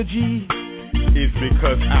energy is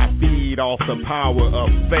because I feed off the power of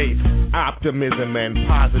faith, optimism, and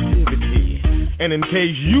positivity. And in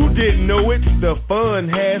case you didn't know it, the fun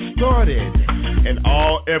has started. And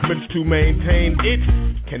all efforts to maintain it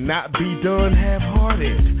cannot be done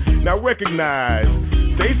half-hearted. Now recognize,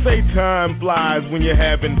 they say time flies when you're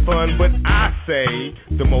having fun, but I say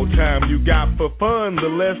the more time you got for fun, the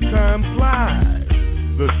less time flies.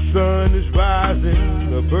 The sun is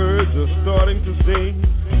rising, the birds are starting to sing,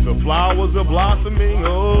 the flowers are blossoming,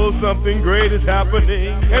 oh, something great is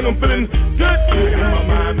happening, and I'm feeling good. I got my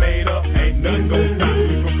mind made up, ain't nothing gonna stop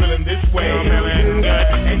me from feeling this way. I'm feeling good,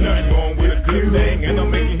 ain't nothing wrong with a good thing, and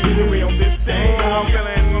I'm making history on this day. I'm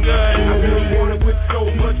feeling good. I've been wanted with so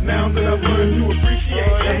much now that I've learned to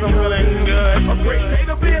appreciate. Yes, I'm feeling good. A great day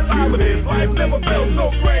to be alive with this. Life never felt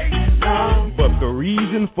so great. But the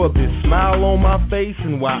reason for this smile on my face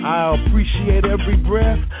and why I appreciate every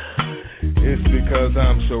breath is because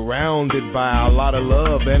I'm surrounded by a lot of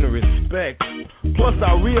love and respect. Plus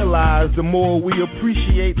I realize the more we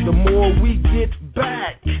appreciate, the more we get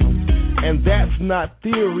back. And that's not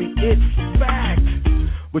theory, it's fact.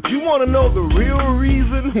 But you want to know the real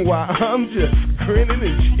reason why I'm just grinning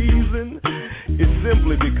and cheesing? It's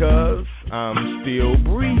simply because I'm still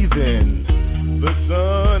breathing. The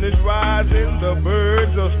sun is rising, the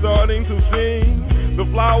birds are starting to sing, the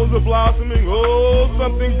flowers are blossoming, oh,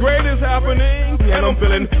 something great is happening, and I'm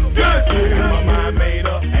feeling good. My mind made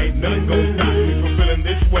up, ain't nothing gonna stop me from feeling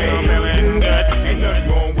this way. I'm feeling good, ain't nothing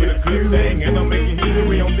wrong with a good thing, and I'm making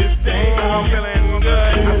history on this day. I'm feeling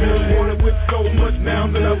good. I've been wanted with so much now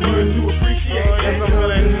that I've learned to appreciate. Yes, I'm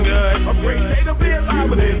feeling good. A great day to be alive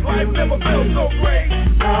with this. Life never felt so great.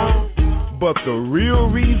 But the real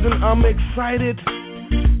reason I'm excited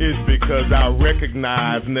is because I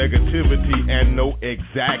recognize negativity and know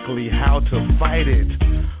exactly how to fight it.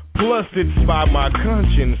 Plus, it's by my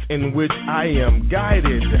conscience in which I am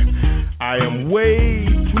guided. I am way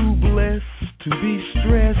too blessed to be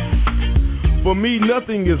stressed. For me,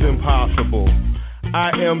 nothing is impossible.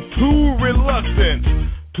 I am too reluctant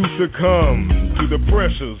to succumb to the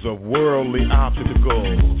pressures of worldly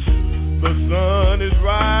obstacles. The sun is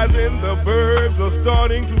rising, the birds are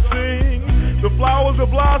starting to sing, the flowers are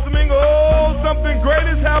blossoming, oh, something great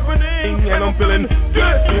is happening, and I'm feeling good.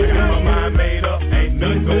 Got my mind made up, ain't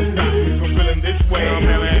nothing gonna stop me from feeling this way. I'm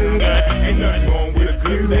feeling good, ain't nothing wrong with a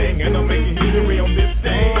good thing, and I'm making history on this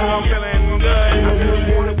day. I'm feeling good. I've been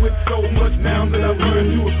wanted with so much now that I've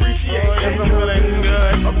learned to appreciate. Yes, I'm feeling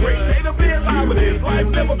good. A great day to be alive with this.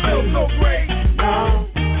 Life never felt so great. Good.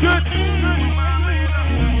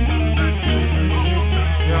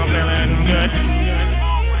 I'm feeling good.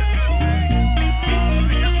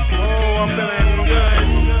 Oh, I'm feeling good.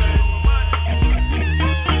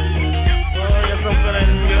 Oh, yes, I'm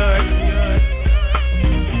feeling good.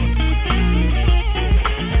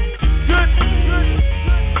 Good.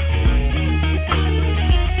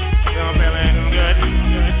 I'm feeling good.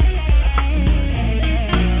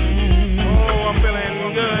 Oh, I'm feeling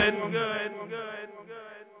good.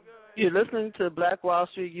 You're listening to Black Wall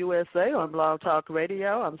Street USA on Blog Talk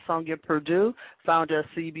Radio. I'm Sonia Perdue, founder of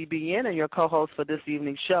CBBN, and your co-host for this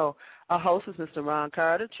evening's show. Our host is Mr. Ron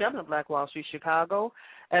Carter, chairman of Black Wall Street Chicago,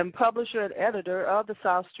 and publisher and editor of the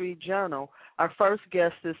South Street Journal. Our first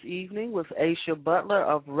guest this evening was Aisha Butler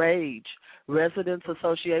of R.A.G.E, Residents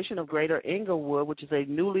Association of Greater Englewood, which is a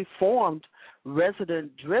newly formed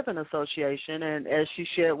resident-driven association, and as she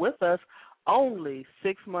shared with us, only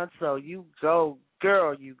 6 months old. You go,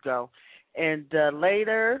 girl, you go. And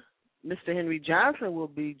later, Mr. Henry Johnson will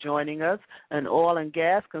be joining us, an oil and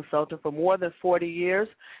gas consultant for more than 40 years,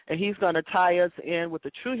 and he's going to tie us in with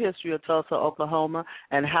the true history of Tulsa, Oklahoma,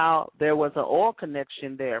 and how there was an oil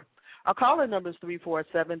connection there. Our call-in number is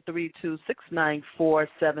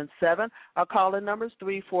 347-326-9477. Our call-in number is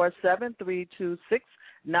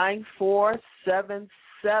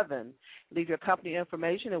 347-326-9477. Leave your company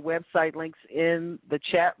information and website links in the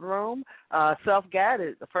chat room.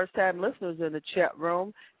 Self-guided, the first-time listeners in the chat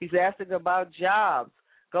room. He's asking about jobs.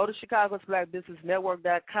 Go to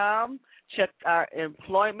ChicagosBlackBusinessNetwork.com. Check our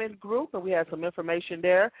employment group, and we have some information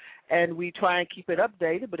there, and we try and keep it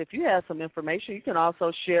updated. But if you have some information, you can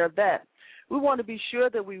also share that. We want to be sure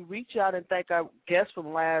that we reach out and thank our guest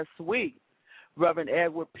from last week. Reverend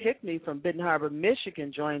Edward Pickney from Benton Harbor,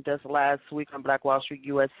 Michigan, joined us last week on Black Wall Street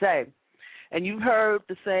USA. And you've heard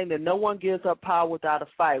the saying that no one gives up power without a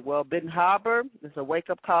fight. Well, Benton Harbor is a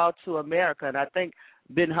wake-up call to America, and I think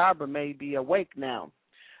Benton Harbor may be awake now.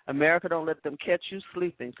 America, don't let them catch you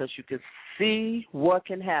sleeping, because you can see what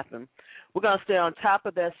can happen. We're going to stay on top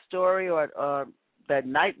of that story or that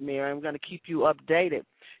nightmare, and we're going to keep you updated.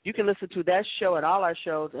 You can listen to that show and all our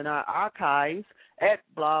shows in our archives at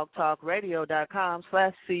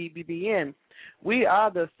blogtalkradio.com/CBBN. We are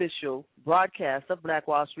the official broadcast of Black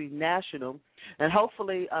Wall Street National, and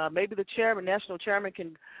hopefully maybe the national chairman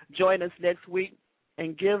can join us next week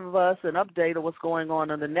and give us an update of what's going on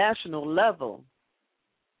the national level.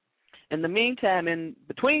 In the meantime, in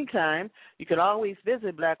between time, you can always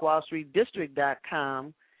visit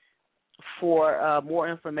blackwallstreetdistrict.com for more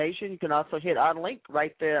information. You can also hit our link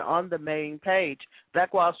right there on the main page,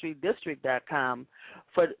 blackwallstreetdistrict.com.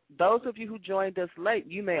 For those of you who joined us late,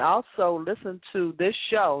 you may also listen to this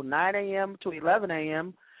show, 9 a.m. to 11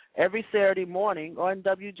 a.m., every Saturday morning on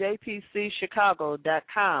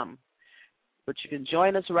WJPCChicago.com. But you can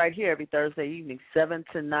join us right here every Thursday evening, 7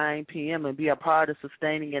 to 9 p.m., and be a part of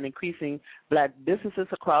sustaining and increasing black businesses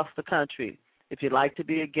across the country. If you'd like to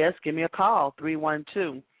be a guest, give me a call,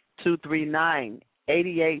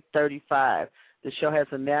 312-239-8835. The show has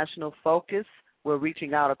a national focus. We're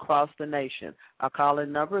reaching out across the nation. Our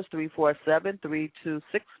call-in number is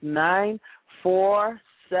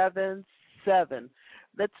 347-326-9477.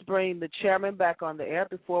 Let's bring the chairman back on the air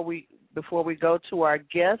before we go to our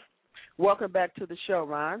guest. Welcome back to the show,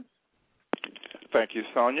 Ron. Thank you,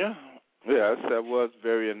 Sonia. Yes, that was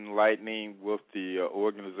very enlightening with the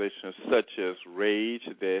organizations such as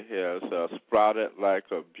R.A.G.E that has sprouted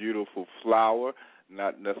like a beautiful flower,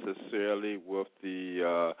 not necessarily with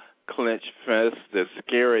the clenched fist that's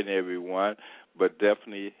scaring everyone, but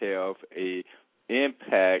definitely have a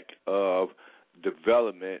impact of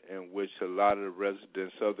development in which a lot of the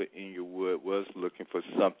residents of the Inglewood was looking for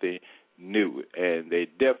something new, and they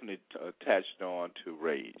definitely attached on to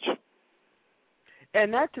R.A.G.E.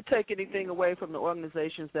 And not to take anything away from the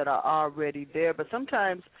organizations that are already there, but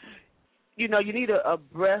sometimes, you need a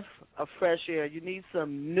breath of fresh air. You need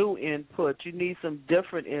some new input. You need some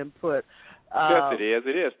different input. Yes, it is.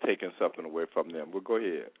 It is taking something away from them. Well, go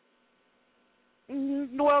ahead.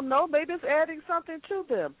 Well, no, maybe it's adding something to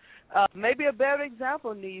them. Maybe a better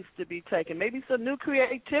example needs to be taken. Maybe some new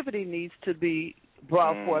creativity needs to be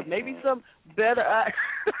brought forth. Maybe some better...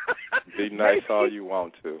 Be nice all you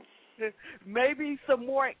want to. Maybe some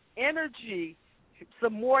more energy,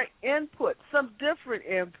 some more input, some different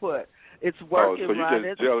input. It's working, so you Ron.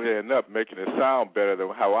 just jellying up, making it sound better than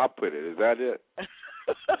how I put it. Is that it?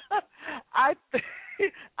 I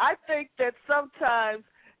think that sometimes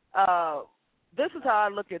this is how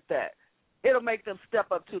I look at that. It'll make them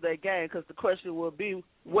step up to their game, because the question will be,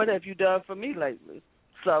 what have you done for me lately?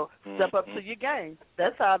 So step up to your game.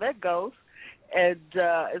 That's how that goes. And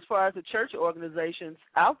as far as the church organizations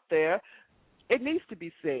out there, it needs to be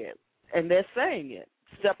said, and they're saying it.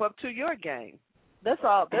 Step up to your game. That's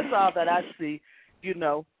all that I see.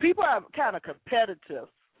 People are kind of competitive.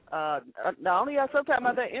 Not only sometimes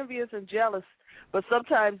are they envious and jealous, but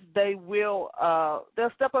sometimes they'll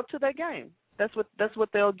step up to their game. That's what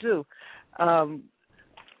they'll do.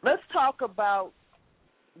 Let's talk about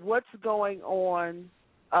what's going on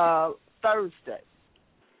Thursday.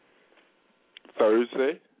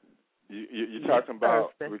 Thursday? You're talking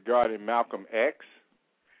about Thursday, regarding Malcolm X?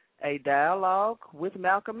 A dialogue with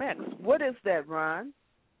Malcolm X. What is that, Ron?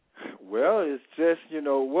 Well, it's just,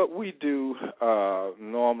 what we do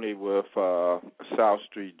normally with South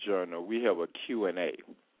Street Journal, we have a Q&A.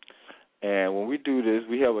 And when we do this,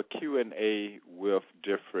 we have a Q&A with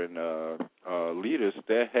different leaders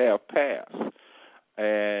that have passed.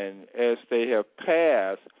 And as they have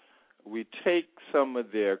passed, we take some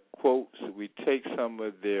of their quotes, we take some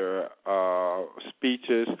of their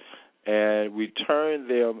speeches, and we turn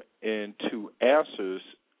them into answers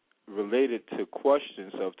related to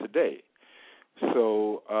questions of today.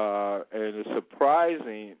 So, and it's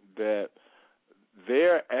surprising that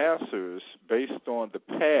their answers based on the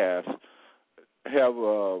past have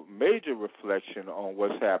a major reflection on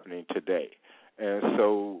what's happening today. And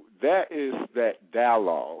so that is that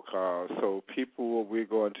dialogue. So we're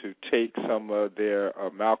going to take some of their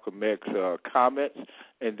Malcolm X comments,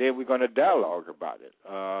 and then we're going to dialogue about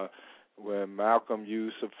it. When Malcolm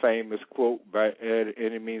used a famous quote, by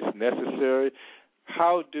any means necessary,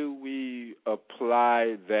 how do we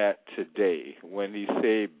apply that today? When he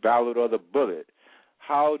said ballot or the bullet,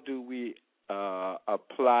 how do we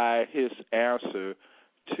apply his answer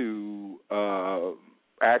to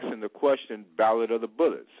asking the question, ballot or the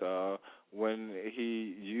bullets? When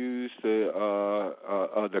he used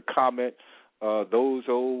the comment, those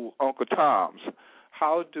old Uncle Toms,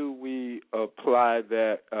 how do we apply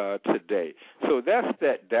that today? So that's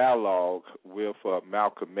that dialogue with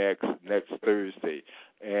Malcolm X next Thursday.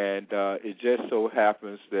 And it just so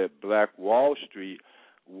happens that Black Wall Street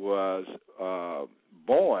was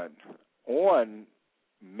born on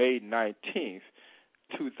May 19th,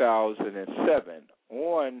 2007,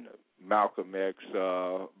 on Malcolm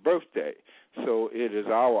X's birthday. So it is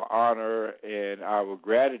our honor and our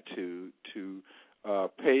gratitude to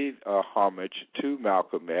pay homage to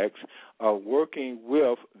Malcolm X, working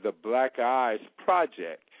with the Black Eyes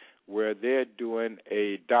Project, where they're doing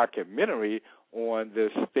a documentary on the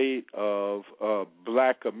state of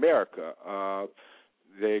Black America.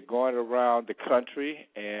 They're going around the country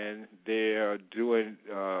and they're doing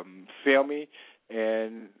filming,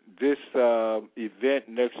 and this event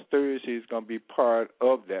next Thursday is going to be part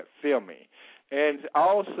of that filming. And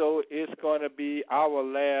also it's going to be our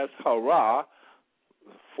last hurrah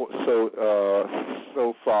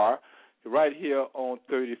so far right here on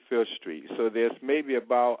 35th Street. So there's maybe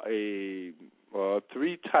about a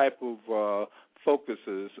three type of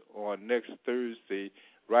focuses on next Thursday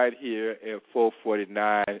right here at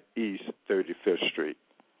 449 East 35th Street.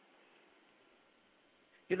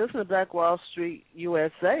 You listen to Black Wall Street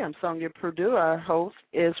USA. I'm Sonia Purdue. Our host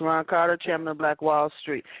is Ron Carter, chairman of Black Wall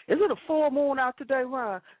Street. Is it a full moon out today,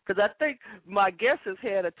 Ron? Because I think my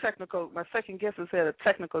second guest has had a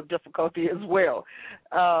technical difficulty as well.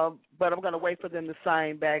 But I'm going to wait for them to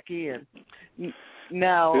sign back in.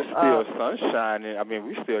 Now, there's still sun shining. I mean,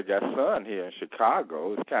 we still got sun here in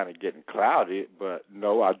Chicago. It's kind of getting cloudy, but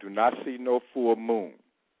no, I do not see no full moon.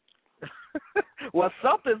 Well,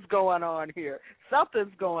 something's going on here.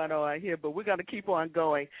 But we're going to keep on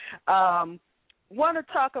going. Want to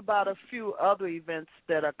talk about a few other events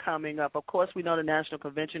that are coming up. Of course, we know the National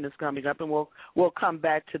Convention is coming up, and we'll come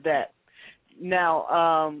back to that.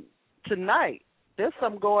 Now, tonight, there's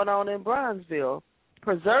something going on in Bronzeville.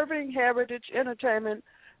 Preserving Heritage Entertainment,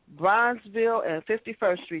 Bronzeville and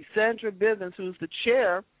 51st Street. Sandra Bivens, who's the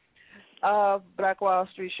chair of Black Wall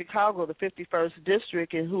Street Chicago, the 51st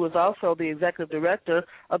District, and who is also the executive director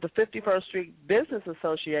of the 51st Street Business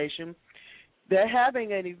Association, they're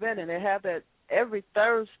having an event, and they have that every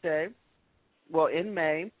Thursday, in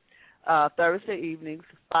May, Thursday evenings,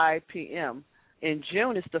 5 p.m. In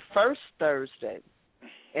June, it's the first Thursday.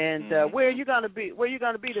 And where are you going to be? Where are you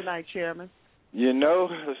going to be tonight, Chairman?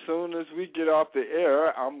 As soon as we get off the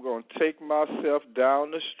air, I'm going to take myself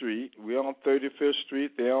down the street. We're on 35th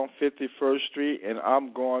Street. They're on 51st Street, and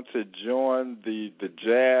I'm going to join the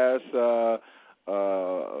jazz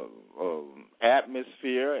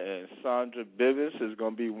atmosphere, and Sandra Bivens is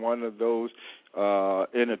going to be one of those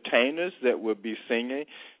entertainers that will be singing.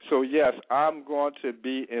 So, yes, I'm going to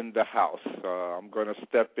be in the house. I'm going to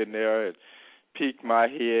step in there and peek my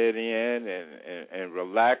head in and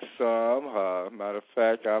relax some. Matter of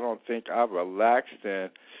fact, I don't think I've relaxed in,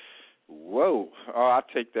 I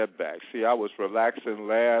take that back. See, I was relaxing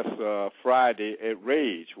last Friday at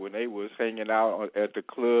R.A.G.E when they was hanging out at the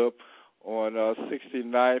club on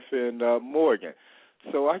 69th and Morgan.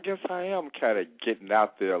 So I guess I am kind of getting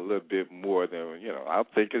out there a little bit more than, I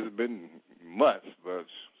think it's been months, but it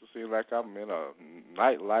seems like I'm in a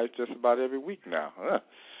nightlife just about every week now, huh?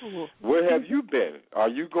 Mm-hmm. Where have you been? Are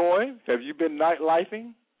you going? Have you been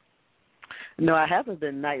nightlifing? No, I haven't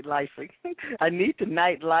been nightlifing. I need to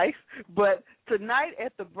nightlife. But tonight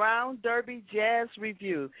at the Brown Derby Jazz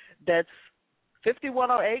Review, that's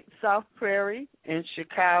 5108 South Prairie in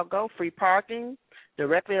Chicago, free parking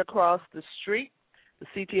directly across the street. The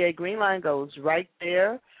CTA Green Line goes right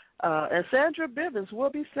there. And Sandra Bivens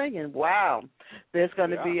will be singing. Wow. There's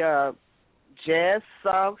going to be a jazz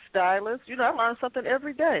song stylist. You know, I learn something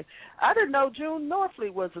every day. I didn't know June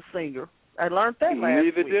Norfleet was a singer. I learned that last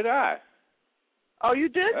week. Neither did I. Oh, you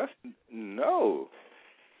did? No.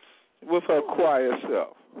 With her choir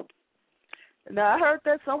self. Now, I heard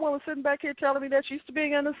that someone was sitting back here telling me that she used to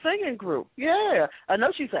be in a singing group. Yeah. I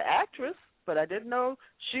know she's an actress, but I didn't know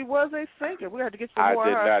she was a singer. We had to get some more.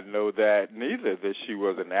 I did not know that neither, that she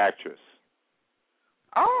was an actress.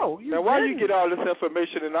 Oh, you Now, why you get all this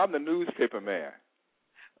information and I'm the newspaper man?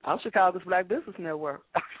 I'm Chicago's Black Business Network.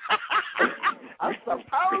 I'm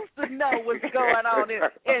supposed to know what's going on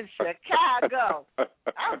in Chicago.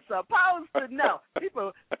 I'm supposed to know.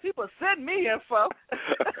 People send me info.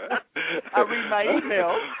 I read my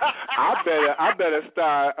emails. I better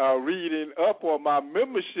start reading up on my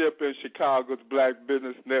membership in Chicago's Black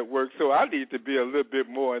Business Network. So I need to be a little bit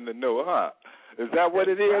more in the know, huh? Is that what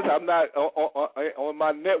it is? I'm not on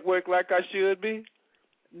my network like I should be.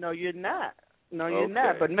 No, you're not. No, you're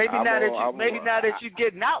not. But maybe now that you're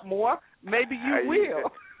getting out more, maybe you will.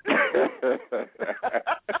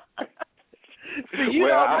 See,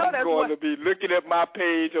 I'm going to be looking at my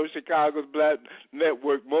page on Chicago's Black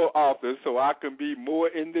Network more often so I can be more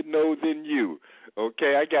in the know than you.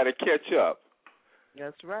 Okay, I got to catch up.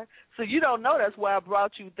 That's right. So you don't know that's why I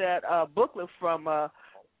brought you that booklet from,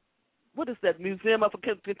 what is that, Museum of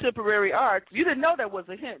Contemporary Art. You didn't know that was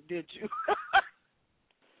a hint, did you?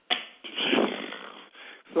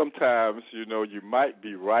 Sometimes, you know, you might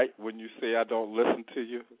be right when you say I don't listen to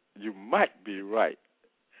you. You might be right.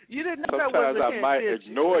 You didn't know that was a hint. Sometimes I might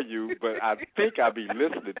ignore you, but I think I'll be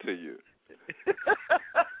listening to you.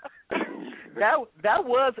 That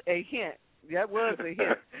was a hint. That was a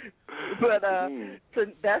hint. But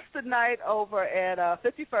that's tonight over at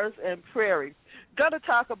 51st and Prairie. Going to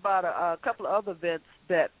talk about a couple of other events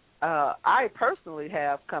that I personally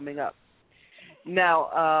have coming up.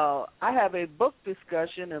 Now, I have a book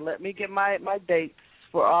discussion, and let me get my dates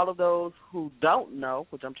for all of those who don't know,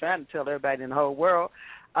 which I'm trying to tell everybody in the whole world.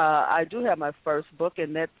 I do have my first book,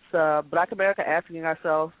 and that's Black America Asking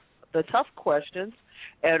Ourselves the Tough Questions.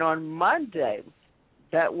 And on Monday,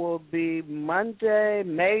 that will be Monday,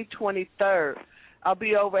 May 23rd, I'll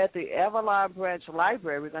be over at the Avalon Branch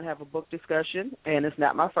Library. We're going to have a book discussion, and it's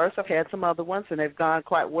not my first. I've had some other ones, and they've gone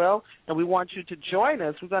quite well, and we want you to join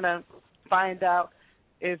us. We're going to find out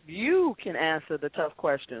if you can answer the tough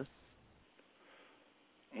questions.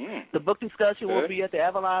 The book discussion will be at the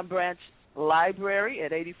Avalon Branch Library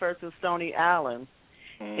at 81st and Stony Island.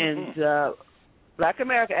 And Black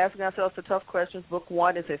America Asking Ourselves the Tough Questions, Book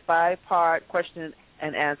 1 is a 5-part question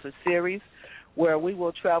and answer series where we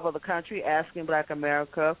will travel the country asking Black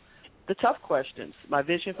America the tough questions. My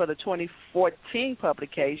vision for the 2014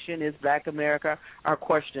 publication is Black America, Our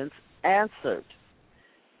Questions Answered.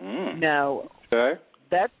 Now,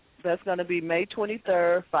 that's going to be May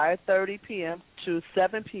 23rd, 5:30 p.m. to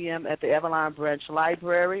 7 p.m. at the Avalon Branch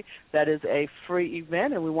Library. That is a free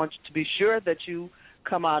event, and we want you to be sure that you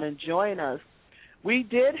come out and join us. We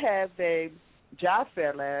did have a job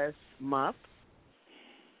fair last month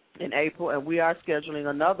in April, and we are scheduling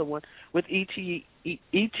another one with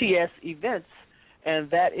ETS Events, and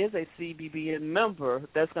that is a CBBN member.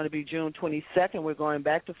 That's going to be June 22nd. We're going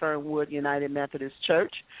back to Fernwood United Methodist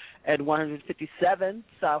Church at 157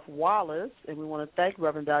 South Wallace, and we want to thank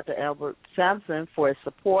Reverend Dr. Albert Sampson for his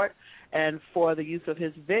support and for the use of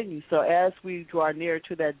his venue. So as we draw near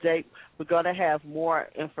to that date, we're going to have more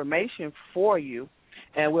information for you,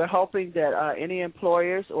 and we're hoping that any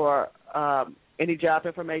employers or any job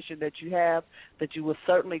information that you have, that you will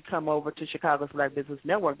certainly come over to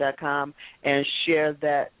ChicagosBlackBusinessNetwork.com and share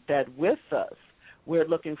that with us. We're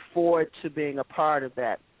looking forward to being a part of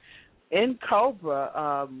that. In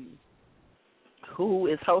Cobra, who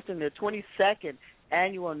is hosting their 22nd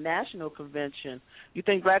annual national convention, you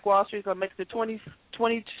think Black Wall Street is going to make the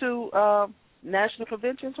 2022 national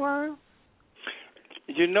conventions, Ryan?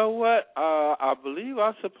 You know what? I believe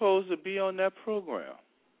I'm supposed to be on that program.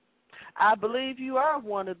 I believe you are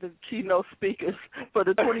one of the keynote speakers for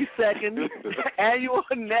the 22nd Annual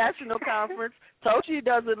National Conference. Told you he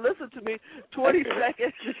doesn't listen to me.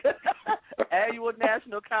 22nd Annual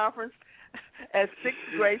National Conference at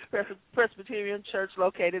 6th Grace Presbyterian Church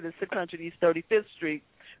located at 600 East 35th Street.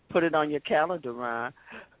 Put it on your calendar, Ron.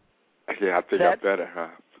 Yeah, I think I better, huh?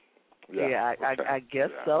 Yeah, I guess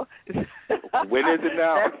so. When is it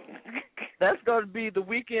now? That's going to be the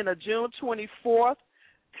weekend of June 24th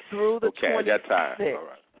through the 26th. Okay, I got time. All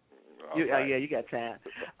right. Yeah, you got time.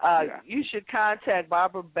 You should contact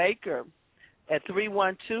Barbara Baker at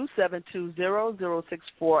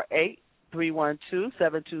 312-720-0648,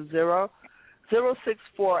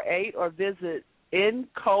 312-720-0648, or visit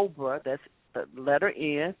NCOBRA, that's the letter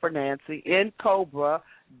N for Nancy, ncobra.org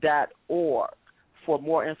for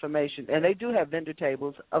more information. And they do have vendor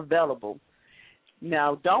tables available.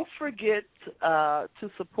 Now, don't forget to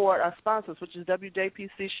support our sponsors, which is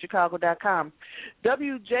WJPCChicago.com.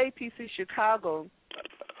 WJPC Chicago,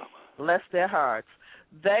 bless their hearts,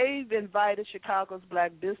 they've invited Chicago's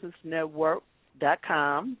Black Business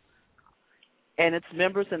Network.com and its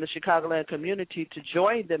members in the Chicagoland community to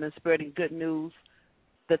join them in spreading good news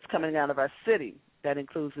that's coming out of our city. That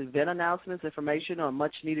includes event announcements, information on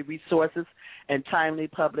much-needed resources, and timely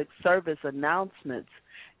public service announcements.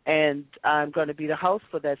 And I'm going to be the host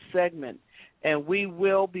for that segment. And we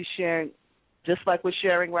will be sharing, just like we're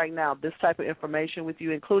sharing right now, this type of information with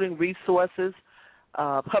you, including resources,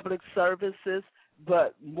 public services.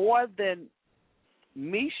 But more than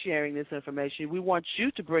me sharing this information, we want you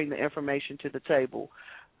to bring the information to the table.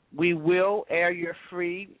 We will air your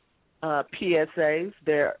free PSAs.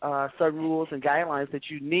 There are certain rules and guidelines that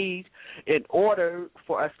you need in order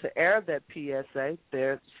for us to air that PSA.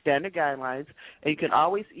 They're standard guidelines, and you can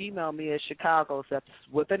always email me at Chicago's, that's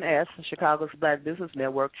with an S, Chicago's Black Business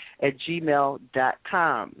Network at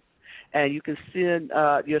gmail.com. And you can send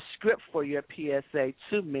your script for your PSA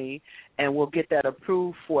to me, and we'll get that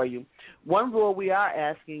approved for you. One rule we are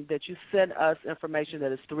asking that you send us information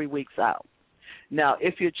that is 3 weeks out. Now,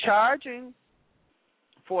 if you're charging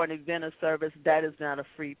for an event or service, that is not a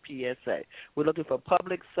free PSA. We're looking for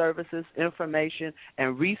public services, information,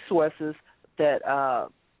 and resources that our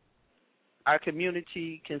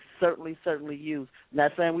community can certainly use. I'm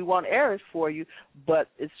not saying we won't air it for you, but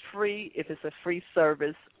it's free if it's a free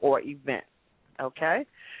service or event, okay?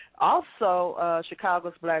 Also,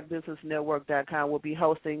 Chicago's Black Business Network.com will be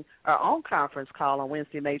hosting our own conference call on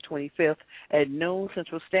Wednesday, May 25th at noon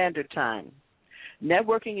Central Standard Time.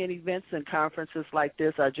 Networking and events and conferences like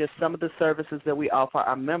this are just some of the services that we offer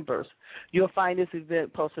our members. You'll find this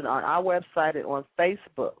event posted on our website and on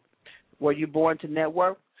Facebook. Were you born to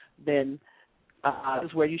network? Then this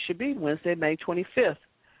is where you should be, Wednesday, May 25th.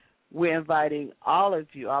 We're inviting all of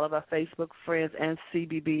you, all of our Facebook friends and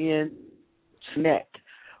CBBN to connect.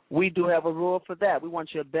 We do have a rule for that. We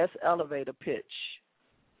want your best elevator pitch,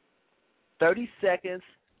 30 seconds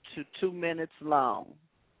to 2 minutes long.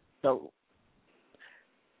 So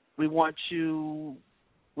we want you,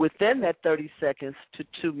 within that 30 seconds to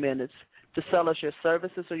 2 minutes, to sell us your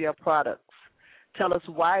services or your products. Tell us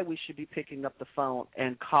why we should be picking up the phone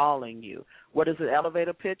and calling you. What is an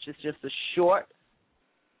elevator pitch? It's just a short,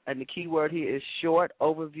 and the key word here is short,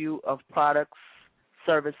 overview of products,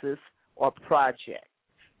 services, or project.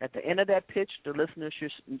 At the end of that pitch, the listener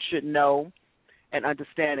should know and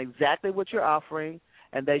understand exactly what you're offering,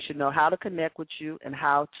 and they should know how to connect with you and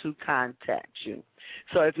how to contact you.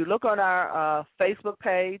 So if you look on our Facebook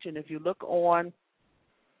page and if you look on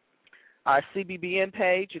our CBBN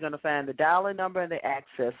page, you're going to find the dial-in number and the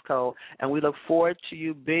access code, and we look forward to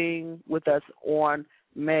you being with us on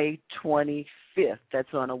May 25th.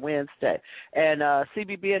 That's on a Wednesday. And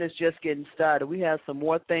CBBN is just getting started. We have some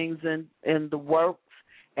more things in the works.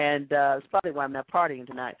 And it's probably why I'm not partying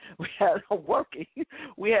tonight. We have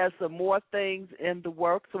some more things in the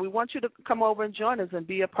works. So we want you to come over and join us and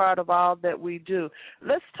be a part of all that we do.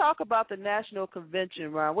 Let's talk about the national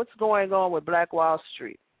convention, Ron. What's going on with Black Wall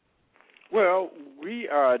Street? Well, we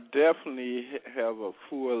definitely have a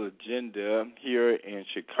full agenda here in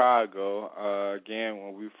Chicago. Again,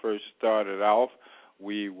 when we first started off,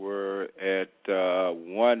 we were at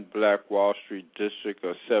 1 Black Wall Street District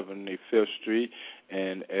of 75th Street,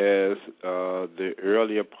 and as the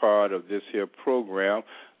earlier part of this here program,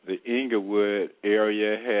 the Inglewood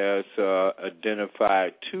area has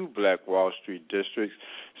identified 2 Black Wall Street districts.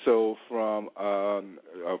 So from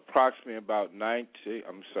approximately about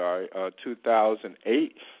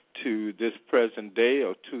 2008 to this present day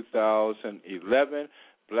of 2011,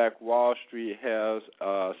 Black Wall Street has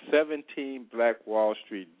 17 Black Wall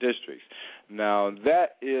Street districts. Now,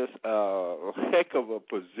 that is a heck of a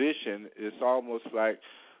position. It's almost like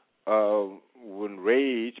when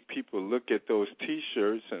R.A.G.E, people look at those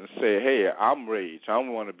T-shirts and say, hey, I'm R.A.G.E, I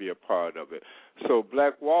want to be a part of it. So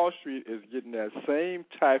Black Wall Street is getting that same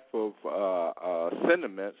type of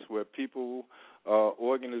sentiments where people,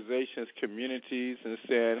 organizations, communities, and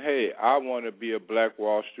saying, hey, I want to be a Black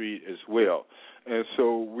Wall Street as well. And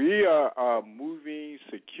so we are moving,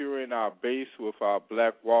 securing our base with our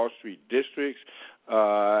Black Wall Street districts,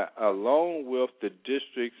 along with the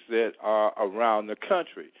districts that are around the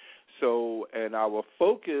country. So, and our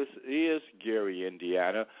focus is Gary,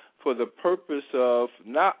 Indiana, for the purpose of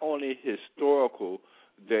not only historical,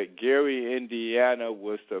 that Gary, Indiana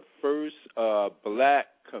was the first black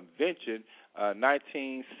convention,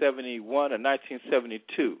 1971 or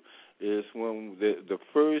 1972 is when the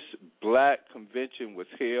first black convention was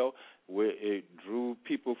held, where it drew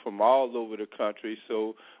people from all over the country.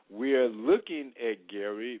 So we are looking at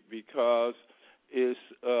Gary because it's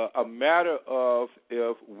a matter of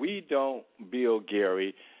if we don't build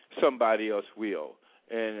Gary, somebody else will.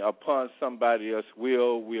 And upon somebody else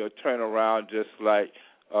will, we'll turn around just like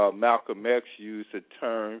Malcolm X used the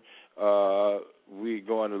term. We're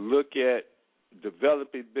going to look at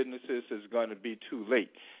developing businesses is going to be too late.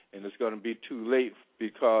 And it's going to be too late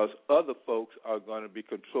because other folks are going to be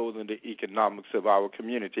controlling the economics of our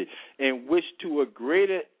community, in which to a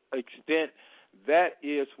greater extent that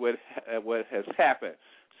is what has happened.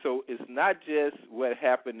 So it's not just what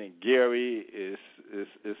happened in Gary.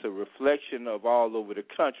 It's a reflection of all over the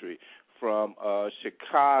country, from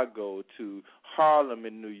Chicago to Harlem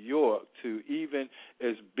in New York to even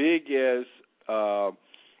as big as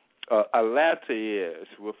Atlanta is,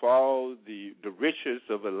 with all the riches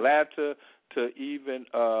of Atlanta, to even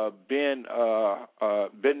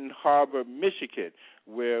Benton Harbor, Michigan,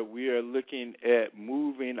 where we are looking at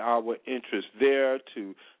moving our interests there,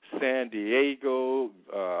 to San Diego,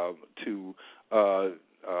 to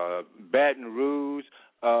Baton Rouge.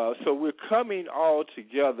 So we're coming all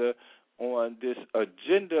together on this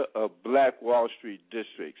agenda of Black Wall Street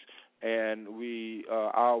districts. And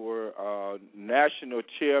our national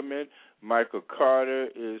chairman, Michael Carter,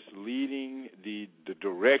 is leading the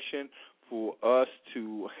direction for us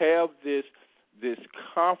to have this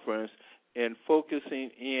conference and focusing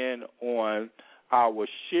in on our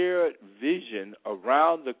shared vision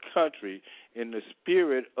around the country in the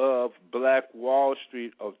spirit of Black Wall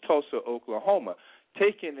Street of Tulsa, Oklahoma,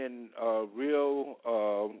 taking in real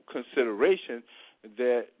consideration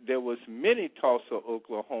that there was many Tulsa,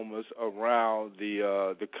 Oklahomas around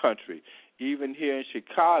the country. Even here in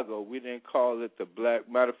Chicago, we didn't call it the Black.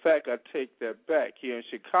 Matter of fact, I take that back. Here in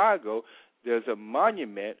Chicago, there's a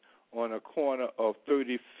monument on a corner of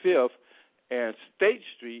 35th and State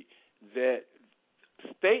Street, that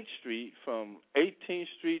State Street from 18th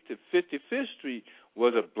Street to 55th Street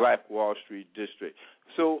was a Black Wall Street district.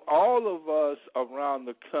 So all of us around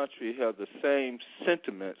the country have the same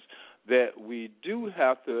sentiments, that we do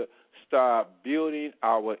have to start building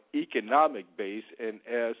our economic base. And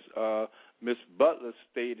as Ms. Butler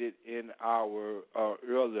stated in our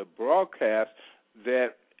earlier broadcast,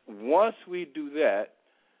 that once we do that,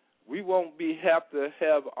 we won't have to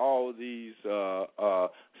have all these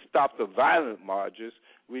stop the violent marches.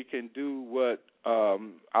 We can do what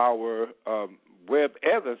our Webb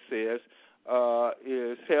Evans says,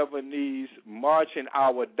 is having these marching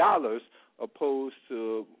our dollars opposed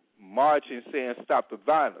to marching saying stop the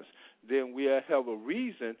violence. Then we'll have a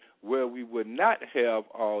reason where we would not have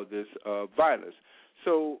all this violence.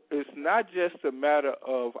 So it's not just a matter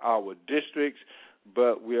of our districts,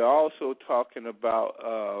 but we're also talking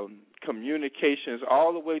about communications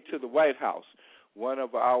all the way to the White House. One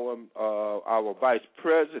of our vice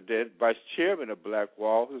chairman of Black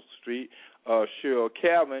Wall Street, Cheryl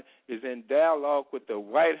Calvin, is in dialogue with the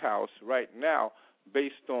White House right now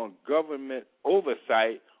based on government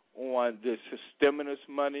oversight on this stimulus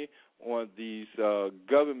money, on these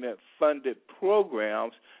government-funded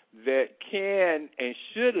programs that can and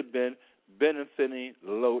should have been benefiting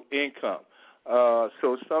low income.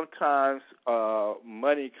 So sometimes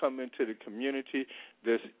money come into the community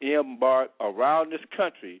that's embarked around this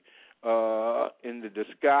country in the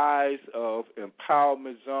disguise of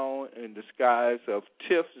empowerment zone, in disguise of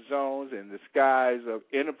TIF zones, in disguise of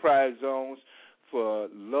enterprise zones for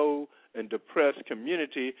low and depressed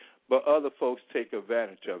community, but other folks take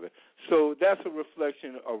advantage of it. So that's a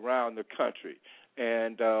reflection around the country,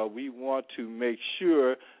 and we want to make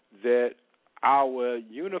sure that our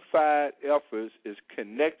unified efforts is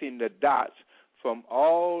connecting the dots from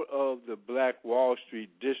all of the Black Wall Street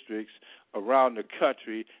districts around the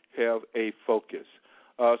country have a focus.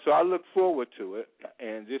 So I look forward to it,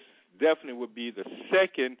 and this definitely would be the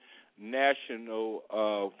second national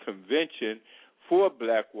convention for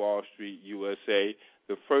Black Wall Street USA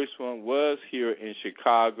The first one was here in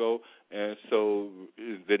Chicago, and so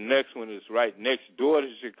the next one is right next door to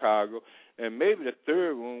Chicago. And maybe the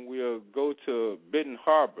third one we'll go to Benton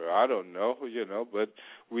Harbor. I don't know, but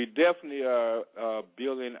we definitely are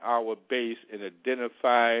building our base and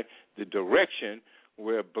identifying the direction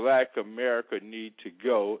where Black America need to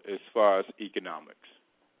go as far as economics.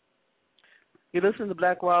 You listen to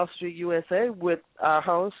Black Wall Street USA with our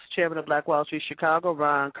host, Chairman of Black Wall Street Chicago,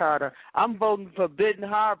 Ron Carter. I'm voting for Benton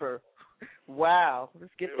Harbor. Wow.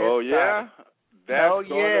 Let's get that started. Yeah? That's going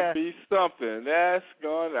to be something. That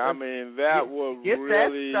will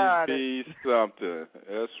really be something.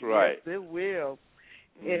 That's right. Yes, it will.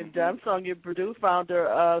 And I'm Sonia Perdue, founder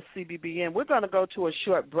of CBBN. We're going to go to a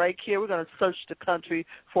short break here. We're going to search the country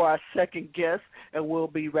for our second guest, and we'll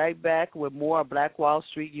be right back with more Black Wall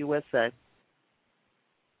Street USA.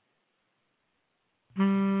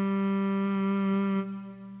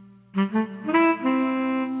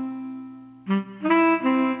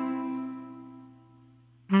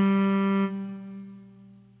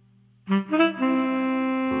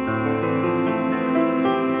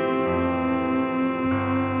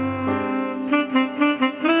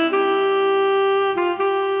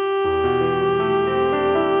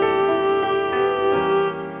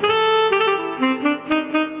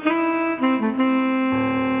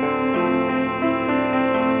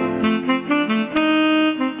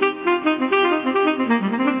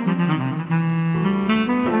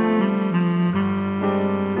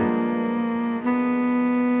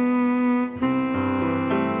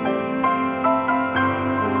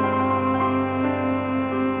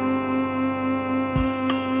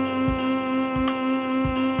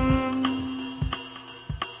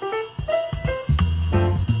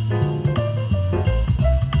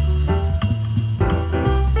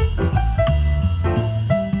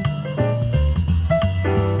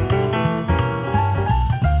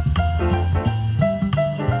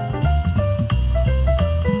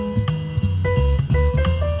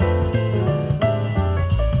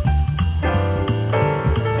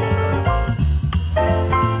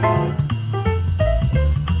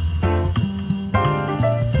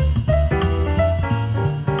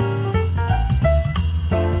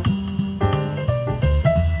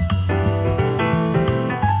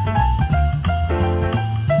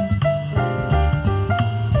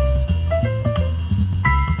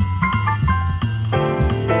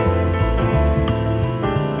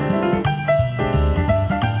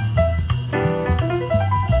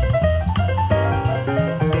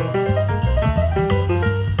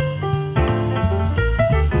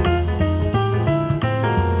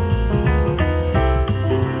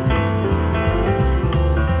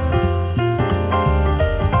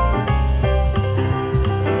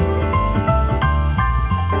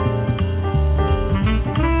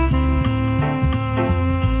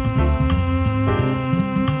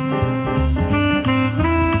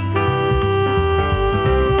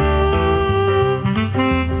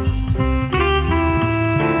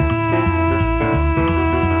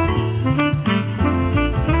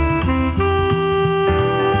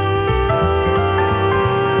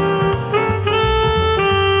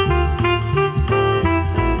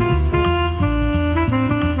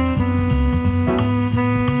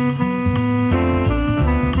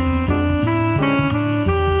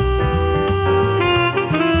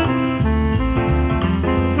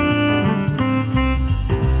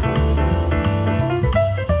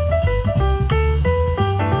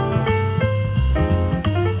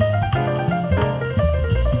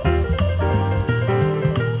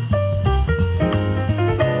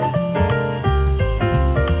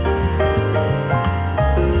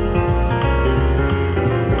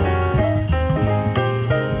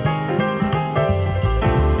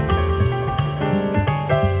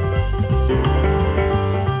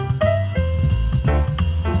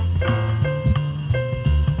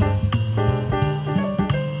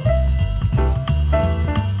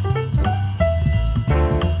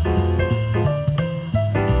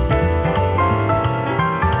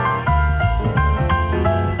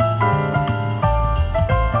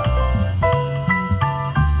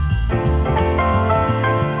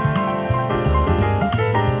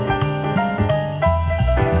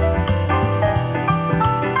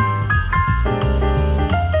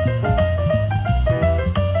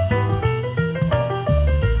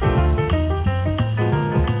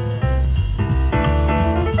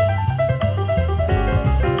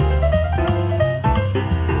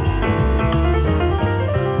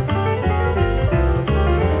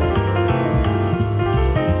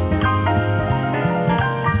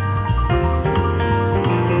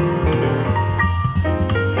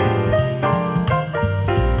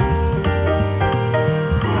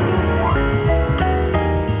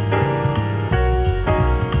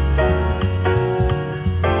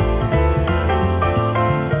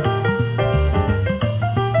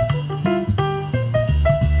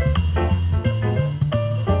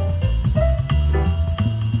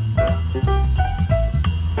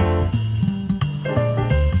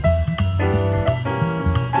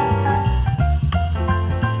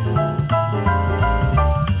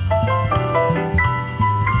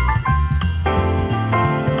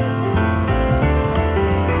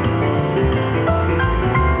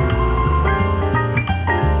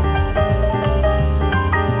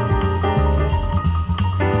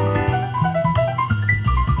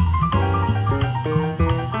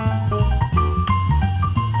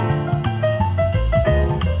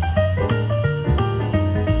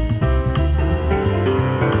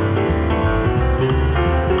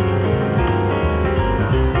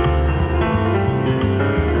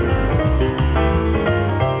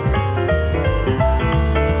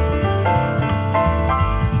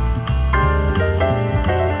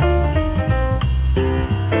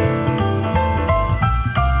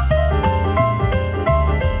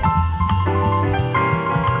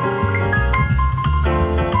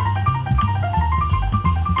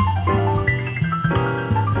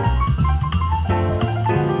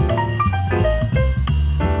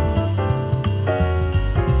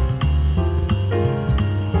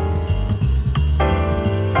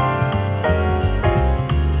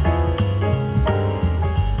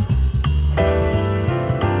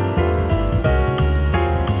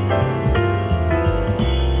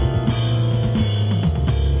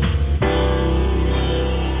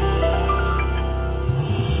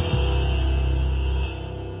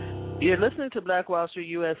 You're listening to Black Wall Street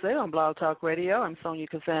USA on Blog Talk Radio. I'm Sonia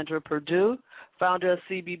Cassandra Purdue, founder of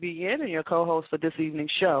CBBN and your co-host for this evening's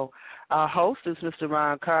show. Our host is Mr.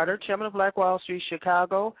 Ron Carter, chairman of Black Wall Street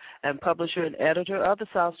Chicago and publisher and editor of the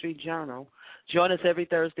South Street Journal. Join us every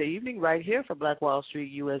Thursday evening right here for Black Wall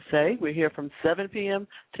Street USA. We're here from 7 p.m.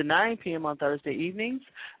 to 9 p.m. on Thursday evenings,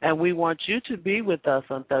 and we want you to be with us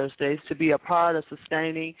on Thursdays to be a part of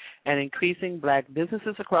sustaining and increasing black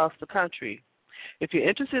businesses across the country. If you're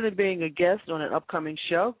interested in being a guest on an upcoming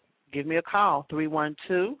show, give me a call,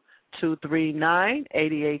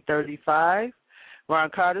 312-239-8835. Ron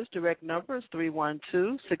Carter's direct number is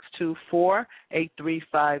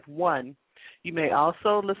 312-624-8351. You may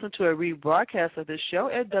also listen to a rebroadcast of this show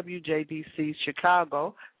at WJBC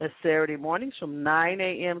Chicago. That's Saturday mornings from 9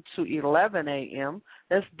 a.m. to 11 a.m.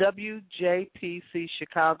 That's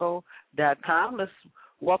WJPCChicago.com. Let's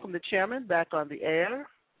welcome the chairman back on the air.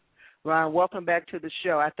 Ron, welcome back to the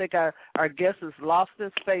show. I think our guest has lost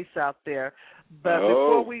his face out there. But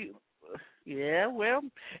before we... Yeah, well,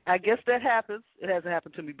 I guess that happens. It hasn't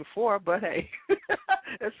happened to me before, but hey,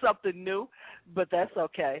 it's something new, but that's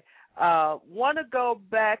okay. Want to go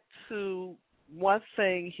back to one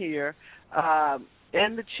thing here.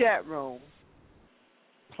 In the chat room,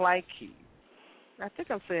 Planky, I think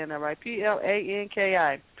I'm saying that right,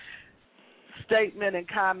 Planki. Statement and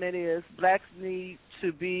comment is blacks need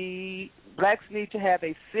to have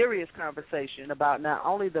a serious conversation about not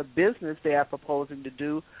only the business they are proposing to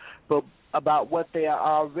do, but about what they are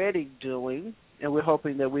already doing, and we're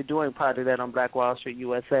hoping that we're doing part of that on Black Wall Street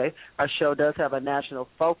USA. Our show does have a national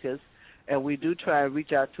focus, and we do try and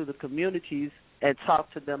reach out to the communities and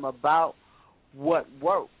talk to them about what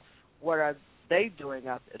works. What are they doing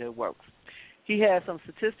out there that works? He has some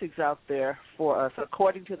statistics out there for us.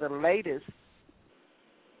 According to the latest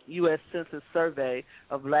U.S. Census survey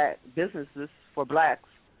of black businesses for blacks,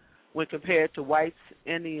 when compared to whites,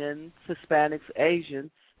 Indians, Hispanics, Asians,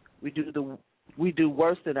 we do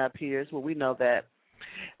worse than our peers. Well, we know that.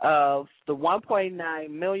 Of the 1.9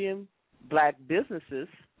 million black businesses,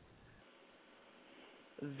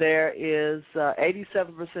 there is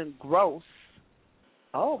 87% gross.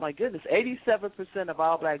 Oh, my goodness. 87% of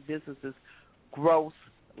all black businesses gross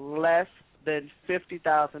less than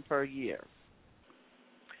 $50,000 per year.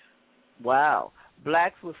 Wow.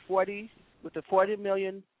 Blacks with the 40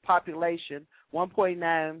 million population,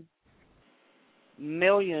 1.9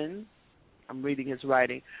 million, I'm reading his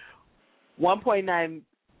writing, 1.9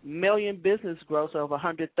 million business gross of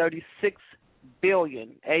 136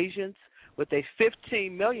 billion. Asians with a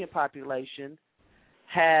 15 million population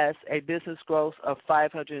has a business growth of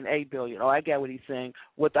 508 billion. Oh, I get what he's saying.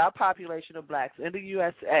 With our population of blacks in the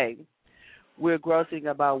USA, we're grossing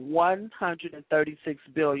about 136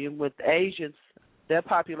 billion. With Asians, their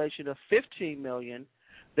population of 15 million,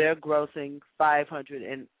 they're grossing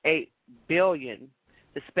 508 billion.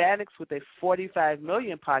 Hispanics with a 45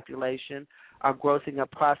 million population are grossing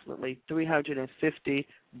approximately 350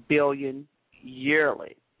 billion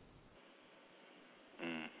yearly.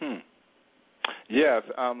 Mm-hmm. Yes,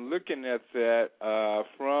 I'm looking at that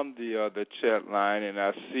from the chat line, and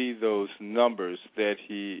I see those numbers that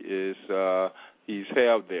he's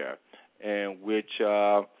held there, and which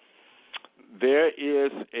there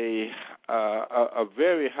is a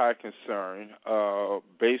very high concern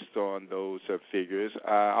based on those figures.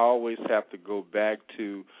 I always have to go back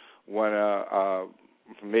to one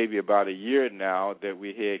maybe about a year now that we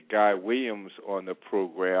had Guy Williams on the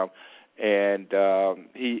program, and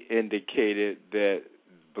he indicated that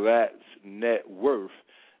blacks' net worth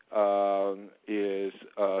is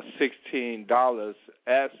 $16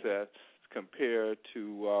 assets compared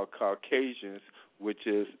to Caucasians, which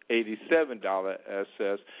is $87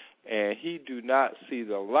 assets, and he do not see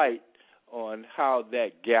the light on how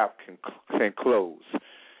that gap can close.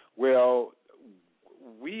 Well,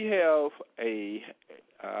 we have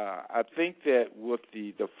I think that with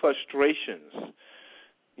the frustrations,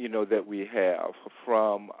 that we have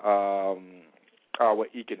from our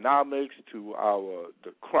economics to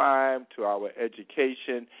the crime to our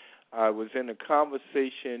education. I was in a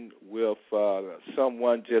conversation with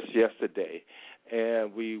someone just yesterday,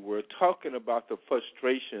 and we were talking about the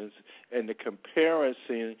frustrations and the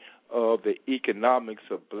comparison of the economics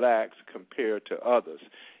of blacks compared to others.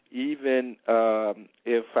 Even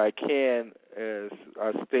if I can, as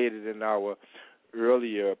I stated in our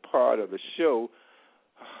earlier part of the show,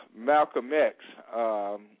 Malcolm X,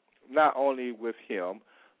 not only with him,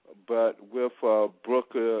 but with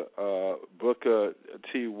Booker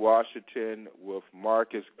T. Washington, with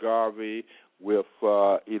Marcus Garvey, with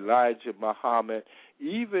Elijah Muhammad,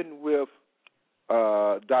 even with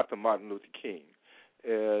Dr. Martin Luther King.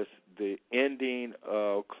 as the ending,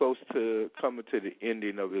 close to coming to the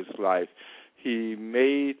ending of his life, he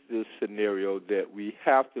made the scenario that we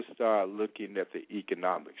have to start looking at the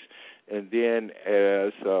economics. And then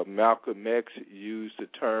as Malcolm X used the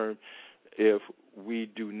term, if we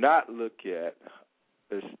do not look at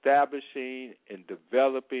establishing and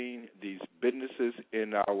developing these businesses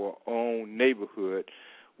in our own neighborhood,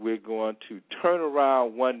 we're going to turn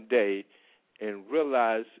around one day and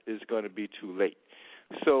realize it's going to be too late.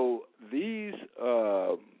 So these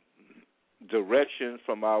directions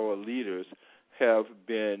from our leaders have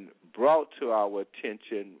been brought to our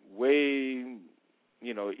attention way,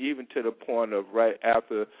 even to the point of right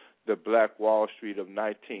after the Black Wall Street of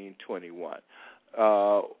 1921.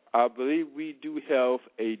 I believe we do have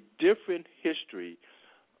a different history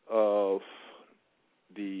of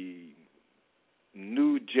the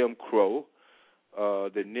new Jim Crow,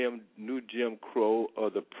 the new Jim Crow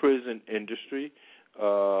of the prison industry.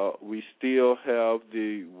 We still have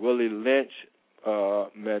the Willie Lynch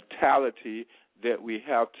mentality that we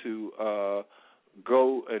have to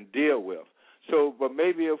go and deal with. So, but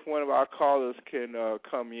maybe if one of our callers can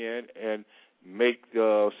come in and make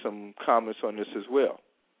some comments on this as well.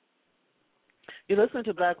 You listen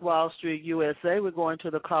to Black Wall Street USA. We're going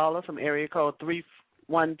to the caller from area code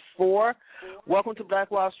 314. Welcome to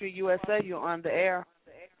Black Wall Street USA. You're on the air.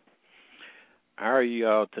 How are you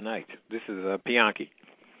all tonight? This is Bianchi.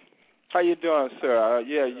 How you doing, sir?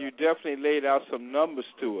 Yeah, you definitely laid out some numbers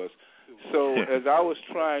to us. So as I was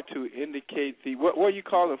trying to indicate where are you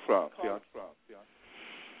calling from?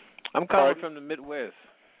 I'm calling from the Midwest.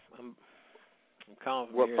 I'm calling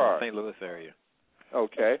from here in the St. Louis area.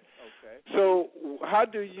 Okay. So how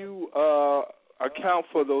do you account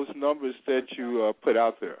for those numbers that you put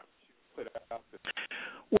out there?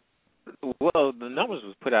 Well, the numbers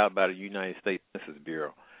was put out by the United States Census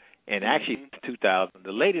Bureau, and actually 2000.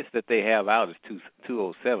 The latest that they have out is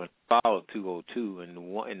 207, followed 202, and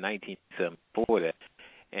one in 1997 before that.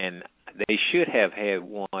 And they should have had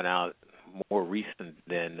one out more recent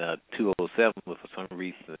than 207, but for some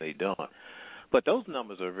reason they don't. But those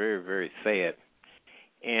numbers are very, very sad.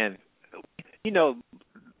 And, the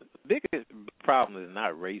biggest problem is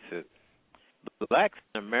not racist. Blacks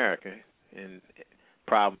in America, and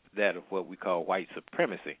problem that of what we call white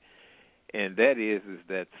supremacy. And that is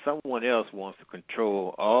that someone else wants to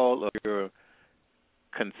control all of your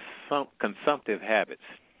consumptive habits.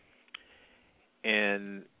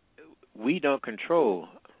 And we don't control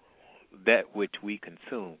that which we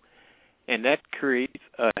consume. And that creates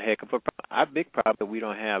a heck of a problem. Our big problem is we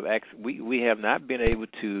don't have we have not been able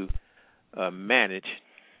to manage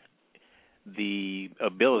the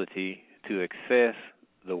ability to access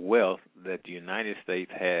the wealth that the United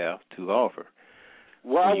States have to offer.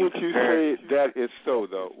 Why would you say that is so,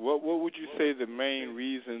 though? What would you say the main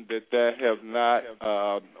reason that have not,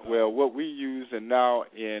 what we use and now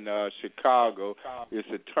in Chicago is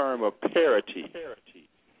the term of parity.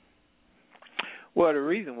 Well, the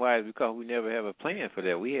reason why is because we never have a plan for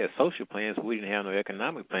that. We had social plans, but we didn't have no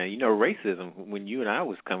economic plan. Racism, when you and I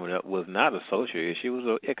was coming up, was not a social issue. It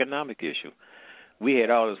was an economic issue. We had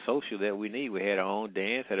all the social that we need. We had our own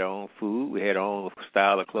dance, had our own food, we had our own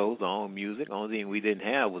style of clothes, our own music. The only thing we didn't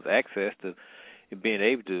have was access to being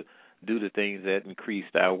able to do the things that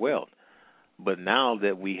increased our wealth. But now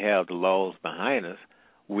that we have the laws behind us,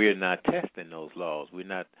 we're not testing those laws. We're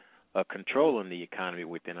not controlling the economy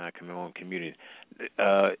within our own community.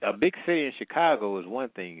 A big city in Chicago is one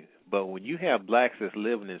thing, but when you have blacks that's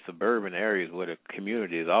living in suburban areas where the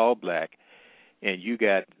community is all black, and you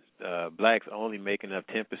got blacks only making up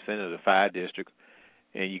 10% of the 5 districts,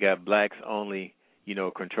 and you got blacks only,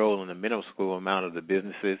 controlling the minuscule amount of the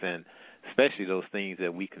businesses, and especially those things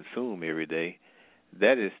that we consume every day,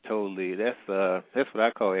 that is that's what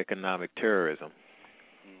I call economic terrorism.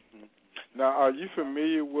 Now, are you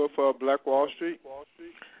familiar with Black Wall Street?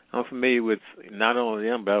 I'm familiar with not only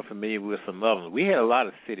them, but I'm familiar with some of them. We had a lot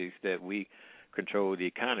of cities that we controlled the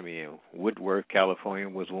economy in. Woodworth, California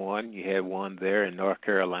was one. You had one there in North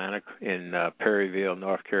Carolina, in Perryville,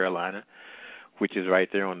 North Carolina, which is right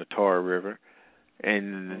there on the Tar River.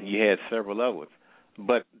 And you had several others.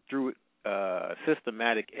 But through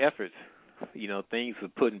systematic efforts, things were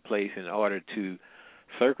put in place in order to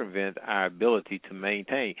circumvent our ability to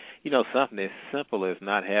maintain. Something as simple as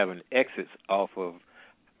not having exits off of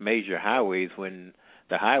major highways when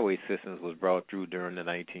the highway systems was brought through during the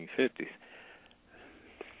 1950s.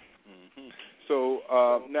 So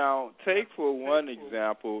now, take for one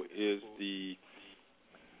example is the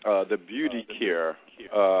beauty care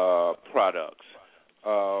products,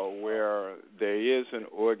 where there is an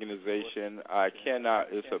organization.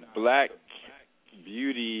 It's a black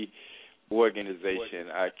beauty organization,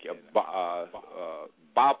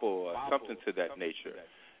 BAPA or something to that nature,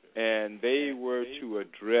 and they were to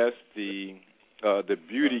address the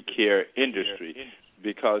beauty care industry,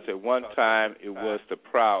 because at one time it was the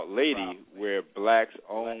Proud Lady, where blacks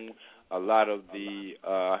owned a lot of the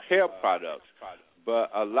hair products, but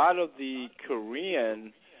a lot of the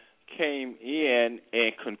Korean came in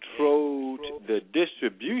and controlled the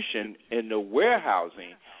distribution in the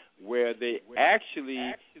warehousing, where they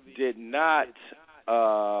actually did not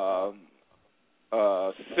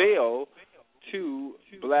sell to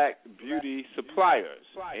black beauty suppliers,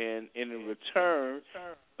 and in return,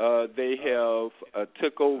 they have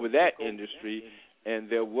took over that industry.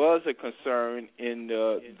 And there was a concern in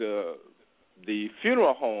the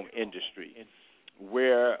funeral home industry,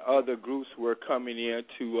 where other groups were coming in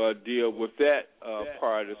to deal with that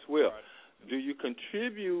part as well. Do you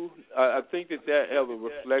contribute? I think that have a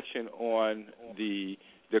reflection on the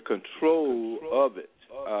control of it.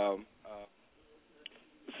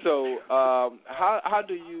 So how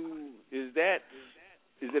do you, is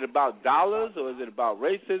it about dollars, or is it about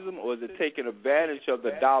racism, or is it taking advantage of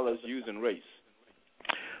the dollars using race?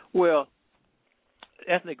 Well,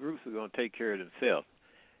 ethnic groups are going to take care of themselves.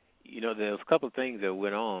 You know, there's a couple of things that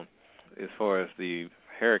went on as far as the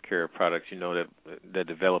hair care products, you know, that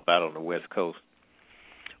develop out on the West Coast.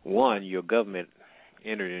 One, your government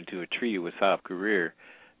entered into a treaty with South Korea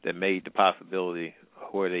that made the possibility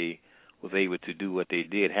where they was able to do what they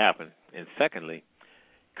did happen. And secondly,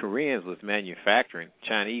 Chinese was manufacturing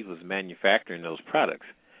those products.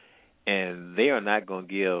 And they are not going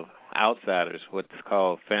to give outsiders what's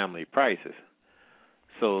called family prices.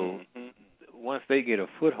 So once they get a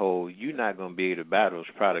foothold, you're not going to be able to buy those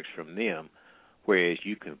products from them, whereas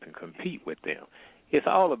you can compete with them. It's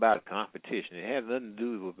all about competition. It has nothing to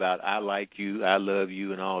do about I like you, I love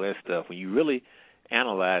you, and all that stuff. When you really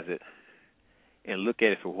analyze it and look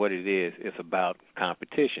at it for what it is, it's about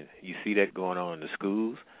competition. You see that going on in the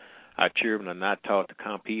schools. Our children are not taught to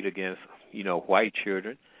compete against, white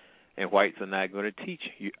children, and whites are not going to teach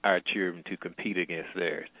our children to compete against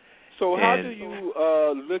theirs. So how do you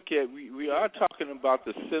look at, we are talking about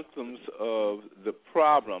the symptoms of the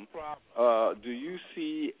problem. Do you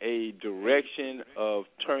see a direction of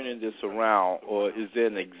turning this around, or is there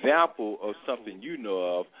an example of something you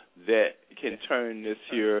know of that can turn this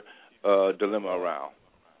here dilemma around?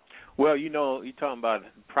 Well, you're talking about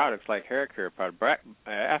products like hair care products.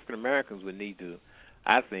 African Americans would need to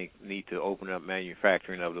open up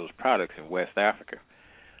manufacturing of those products in West Africa,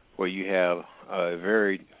 where you have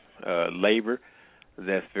very labor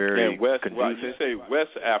that's very conducive. You say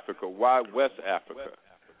West Africa. Why West Africa?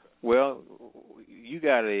 Well, you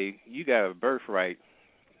got a birthright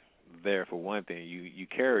there for one thing. You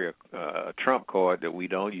carry a trump card that we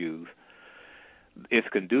don't use. It's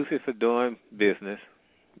conducive for doing business.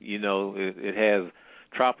 It has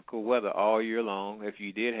tropical weather all year long. If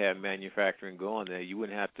you did have manufacturing going there, you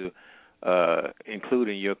wouldn't have to include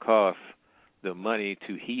in your cost the money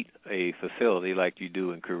to heat a facility like you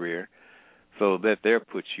do in Korea. So that there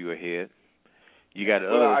puts you ahead. You got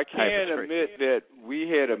I can admit that we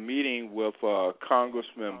had a meeting with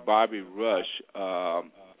Congressman Bobby Rush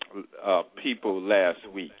people last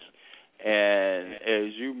week. And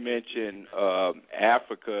as you mentioned,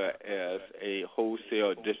 Africa as a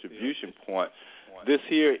wholesale distribution point, this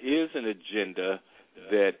here is an agenda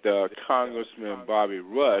that Congressman Bobby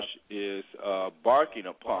Rush is barking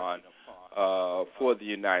upon for the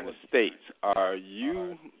United States. Are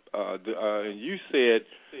you? You said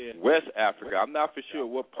West Africa. I'm not for sure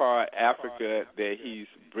what part of Africa that he's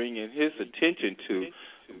bringing his attention to,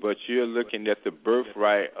 but you're looking at the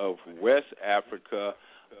birthright of West Africa.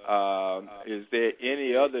 Is there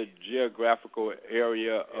any other geographical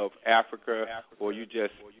area of Africa, or you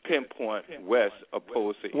just pinpoint West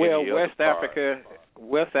opposed to any other West part?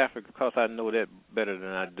 West Africa, because I know that better than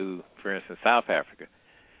I do, for instance, South Africa.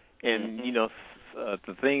 And,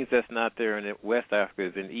 the things that's not there in West Africa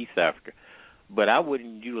is in East Africa. But I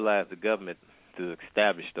wouldn't utilize the government to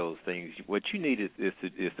establish those things. What you need is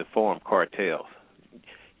to form cartels.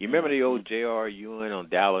 You remember the old J.R. Ewing on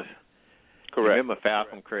Dallas? Correct. You remember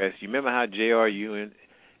Falcon Crest? You remember how J.R. Ewing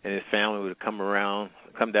and his family would come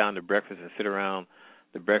down to breakfast and sit around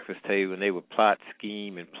the breakfast table, and they would plot,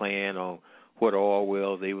 scheme, and plan on what oil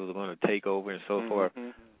wells they were going to take over and so forth.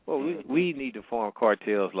 Well, we need to form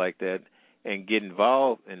cartels like that and get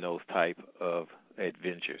involved in those type of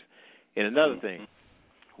adventures. And another thing,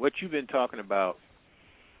 what you've been talking about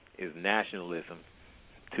is nationalism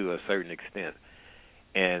to a certain extent.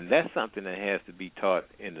 And that's something that has to be taught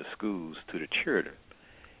in the schools to the children.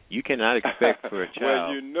 You cannot expect for a child.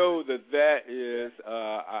 Well, you know that is,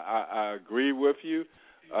 I agree with you,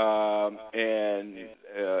 and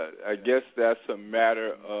I guess that's a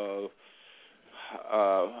matter of,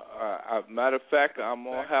 matter of fact, I'm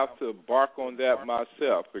going to have to bark on that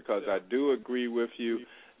myself because I do agree with you,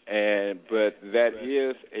 but that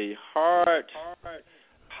is a hard,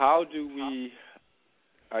 how do we,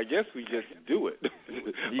 I guess we just do it.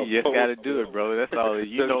 You just got to do it, brother. That's all.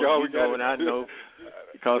 You know, and I know,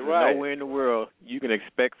 because there's nowhere in the world you can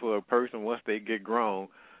expect for a person once they get grown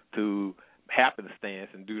to happenstance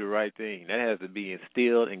and do the right thing. That has to be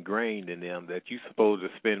instilled, ingrained in them that you're supposed to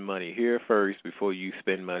spend money here first before you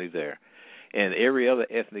spend money there. And every other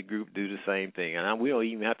ethnic group do the same thing. And we don't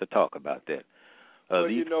even have to talk about that. Well,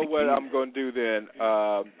 you know what I'm going to do then?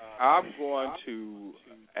 I'm going to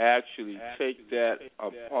actually take that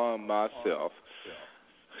upon myself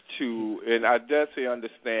and I definitely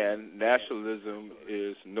understand nationalism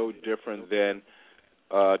is no different than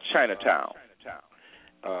Chinatown.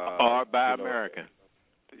 Or Buy American.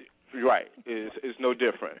 Right. It's no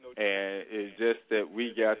different. And it's just that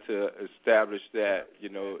we got to establish that,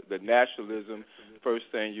 the nationalism, first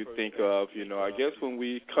thing you think of, I guess when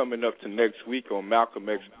we coming up to next week on Malcolm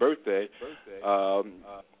X's birthday,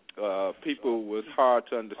 people was hard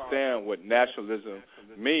to understand what nationalism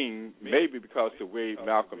mean, maybe because the way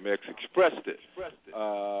Malcolm X expressed it.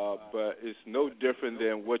 But it's no different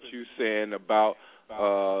than what you're saying about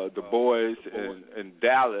the boys in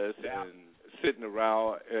Dallas and sitting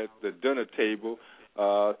around at the dinner table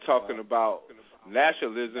talking about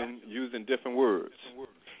nationalism using different words.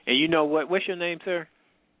 And you know what? What's your name, sir?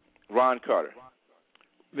 Ron Carter.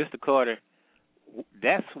 Mr. Carter,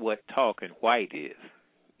 that's what talking white is.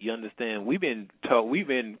 You understand? We've been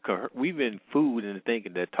fooled into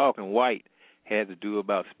thinking that talking white had to do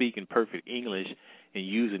about speaking perfect English and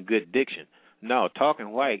using good diction. No, talking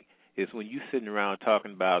white is when you sitting around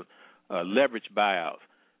talking about leverage buyouts.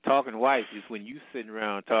 Talking white is when you sitting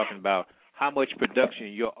around talking about how much production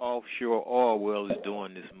your offshore oil well is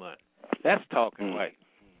doing this month. That's talking white.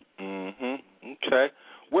 Okay.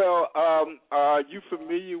 Well, are you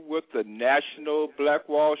familiar with the National Black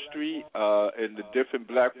Wall Street and the different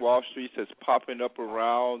Black Wall Streets that's popping up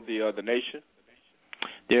around the nation?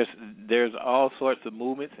 There's all sorts of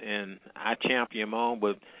movements, and I champion them on,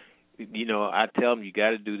 but, I tell them you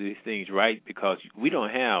got to do these things right because we don't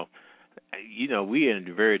have, we're in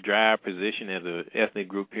a very dry position as an ethnic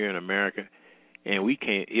group here in America, and we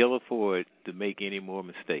can't ill afford to make any more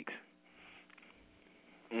mistakes.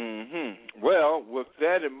 Well, with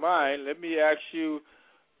that in mind, let me ask you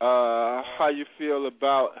how you feel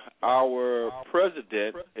about our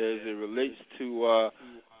president as it relates to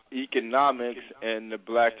economics and the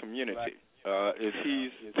black community. Is he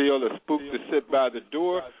still a spook to sit by the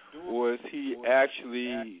door, or is he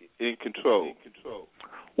actually in control?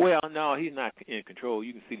 Well, no, he's not in control.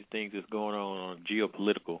 You can see the things that's going on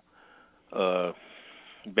geopolitical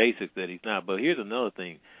basis that he's not. But here's another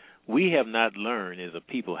thing. We have not learned as a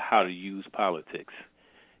people how to use politics.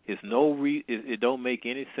 It don't make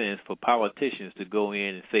any sense for politicians to go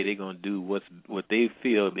in and say they're going to do what they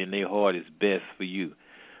feel in their heart is best for you.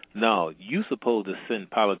 No, you're supposed to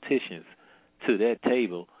send politicians to that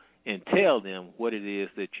table and tell them what it is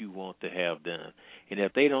that you want to have done. And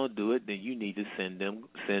if they don't do it, then you need to send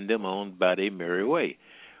them on by their merry way.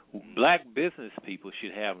 Black business people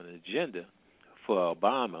should have an agenda for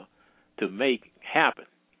Obama to make happen.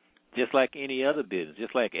 Just like any other business,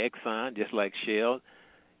 just like Exxon, just like Shell.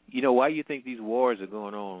 Why do you think these wars are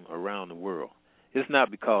going on around the world? It's not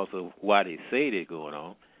because of why they say they're going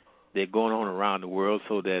on. They're going on around the world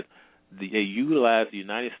so that they utilize the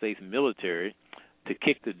United States military to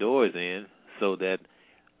kick the doors in so that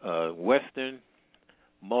Western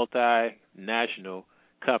multinational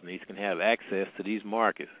companies can have access to these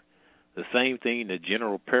markets. The same thing that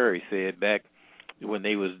General Perry said back when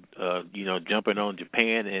they was, jumping on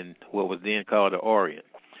Japan and what was then called the Orient.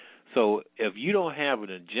 So if you don't have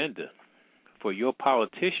an agenda for your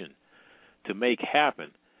politician to make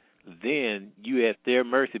happen, then you at their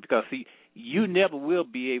mercy because, see, you never will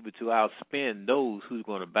be able to outspend those who's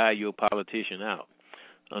going to buy your politician out.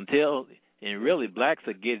 And really blacks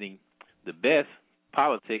are getting the best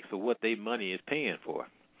politics for what their money is paying for.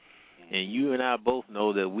 And you and I both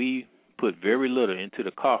know that we put very little into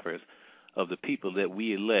the coffers of the people that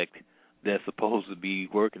we elect that's supposed to be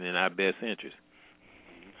working in our best interest.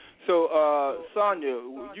 So, Sonia,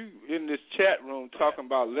 you in this chat room talking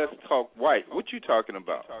about let's talk white. What you talking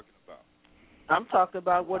about? I'm talking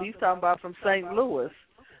about what he's talking about from St. Louis.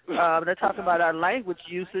 They're talking about our language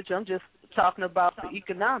usage. I'm just talking about the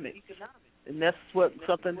economics. And that's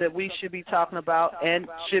something that we should be talking about and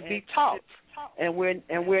should be taught. And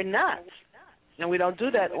we're not. And we don't do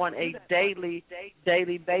that on a daily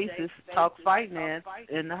basis, talk finance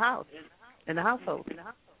in the household.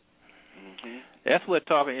 Mm-hmm. That's what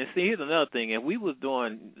talking. And see, here's another thing. If we was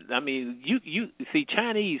doing, I mean, you see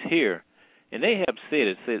Chinese here, and they have said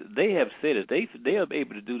it. They are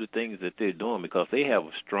able to do the things that they're doing because they have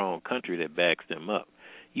a strong country that backs them up.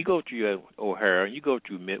 You go through O'Hara, you go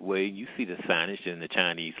through Midway, you see the signage in the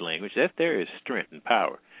Chinese language. That's their strength and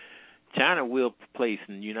power. China will place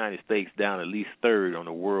the United States down at least third on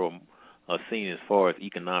the world scene as far as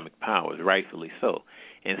economic powers, rightfully so.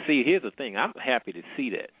 And see, here's the thing. I'm happy to see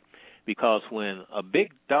that because when a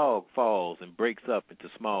big dog falls and breaks up into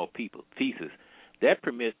small pieces, that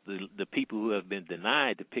permits the people who have been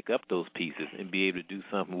denied to pick up those pieces and be able to do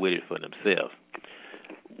something with it for themselves.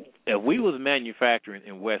 If we was manufacturing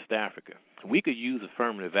in West Africa, we could use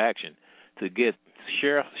affirmative action to get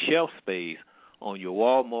shelf space on your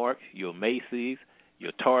Walmart, your Macy's,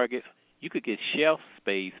 your Targets. You could get shelf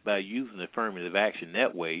space by using affirmative action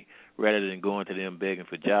that way rather than going to them begging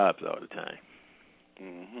for jobs all the time.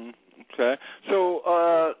 Mm-hmm. Okay. So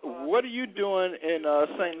what are you doing in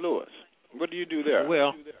St. Louis? What do you do there?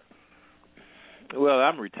 Well,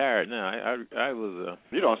 I'm retired now. I was...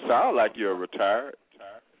 you don't sound like you're retired.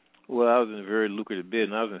 Well, I was in a very lucrative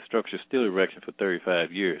business. I was in structural steel erection for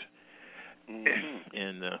 35 years. Mm-hmm.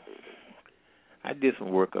 And I did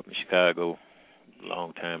some work up in Chicago a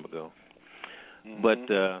long time ago. Mm-hmm. But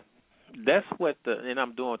that's what, and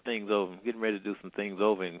I'm doing things over, getting ready to do some things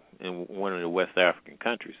over in one of the West African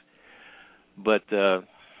countries. But,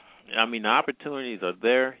 I mean, the opportunities are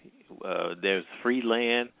there. There's free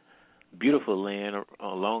land, beautiful land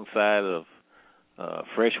alongside of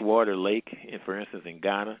freshwater lake, for instance, in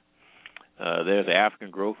Ghana. There's the African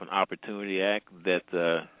Growth and Opportunity Act that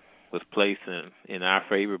was placed in our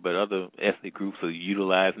favor, but other ethnic groups are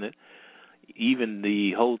utilizing it. Even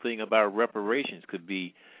the whole thing about reparations could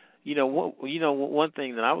be, one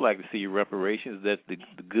thing that I would like to see reparations is that the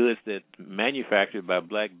goods that manufactured by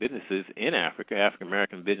black businesses in Africa, African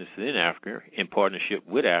American businesses in Africa, in partnership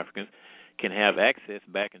with Africans, can have access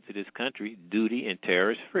back into this country duty and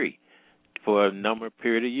terrorist free for a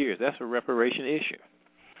period of years. That's a reparation issue.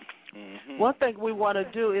 Mm-hmm. One thing we want to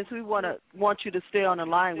do is we want you to stay on the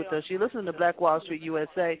line with us. You listen to Black Wall Street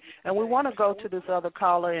USA, and we want to go to this other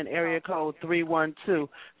caller in area code 312.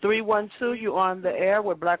 312, you're on the air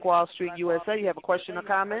with Black Wall Street USA. You have a question or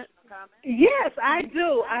comment? Yes, I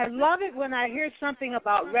do. I love it when I hear something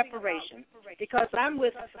about reparations because I'm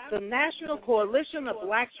with the National Coalition of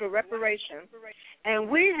Blacks for Reparations, and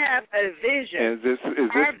we have a vision. Is this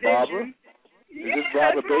Barbara? Is this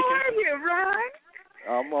Barbara Bacon? How are you, Ron?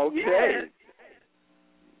 I'm okay. Yes.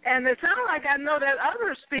 And it sounds like I know that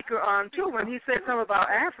other speaker on, too, when he said something about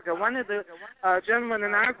Africa. One of the gentlemen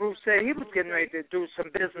in our group said he was getting ready to do some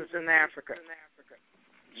business in Africa.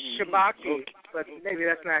 Shabaki, but maybe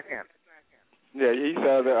that's not him. Yeah, he's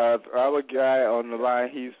our guy on the line.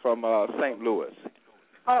 He's from St. Louis.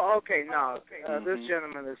 Oh, okay. No, this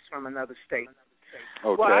gentleman is from another state.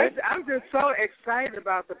 Okay. Well, I'm just so excited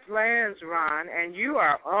about the plans, Ron, and you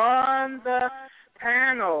are on the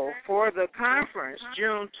panel for the conference,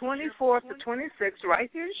 June 24th to 26th,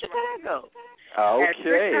 right here in Chicago. Okay, at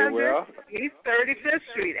 600 well. East 35th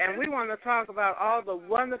Street, and we want to talk about all the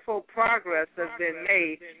wonderful progress that's been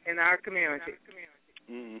made in our community.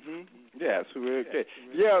 Mm-hmm. Yes, okay.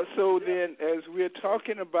 Yeah, so then as we're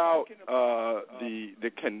talking about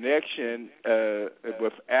the connection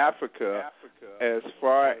with Africa as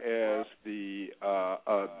far as the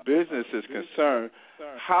business is concerned,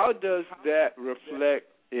 how does that reflect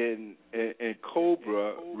in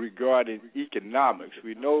COBRA regarding economics?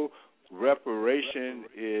 We know reparation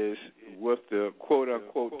is with the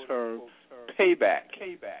quote-unquote term payback,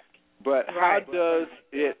 but how does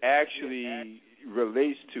it actually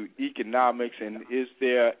relates to economics, and is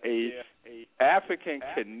there a African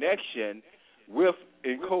connection with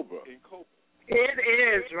COBRA? It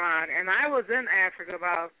is, Ron, and I was in Africa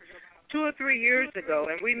about 2 or 3 years ago,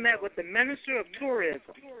 and we met with the Minister of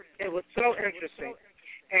Tourism. It was so interesting.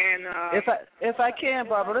 And if I can,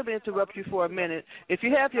 Barbara, let me interrupt you for a minute. If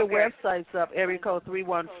you have your websites up, area code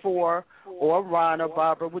 314, or Ron or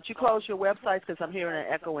Barbara, would you close your websites because I'm hearing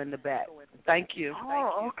an echo in the back? Thank you.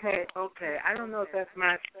 Oh, okay. I don't know if that's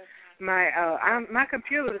my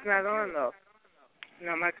computer is not on though.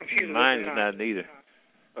 No, my computer. Mine is not either.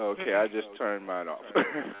 Okay, I just turned mine off.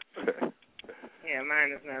 Yeah,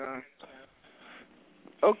 mine is not on.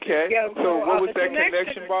 Okay. Yeah, so what was that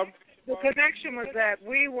connection, Bob? the connection was that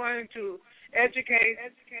we wanted to educate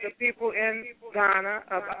the people in Ghana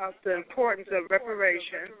about the importance of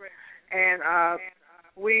reparation, and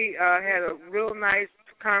we had a real nice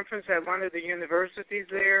conference at one of the universities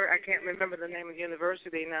there. I can't remember the name of the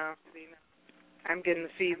university now. I'm getting the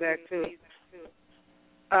feedback too.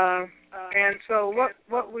 And so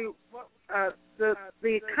the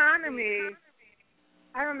economy,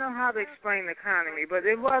 I don't know how to explain the economy, but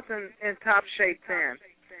it wasn't in top shape then.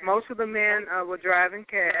 Most of the men were driving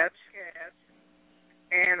cabs,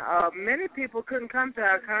 and many people couldn't come to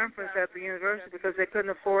our conference at the university because they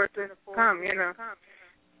couldn't afford to come, you know.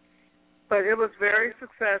 But it was very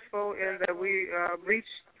successful in that we reached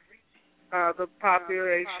the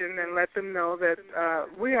population and let them know that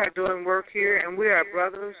we are doing work here, and we are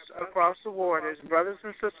brothers across the waters, brothers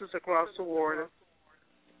and sisters across the water.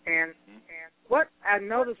 And what I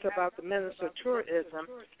noticed about the Minister of Tourism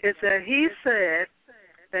is that he said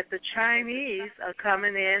that the Chinese are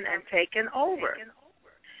coming in and taking over.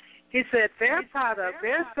 He said their product,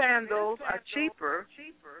 their sandals are cheaper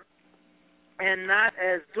and not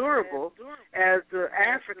as durable as the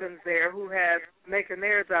Africans there who have making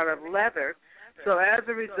theirs out of leather. So as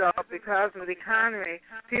a result, because of the economy,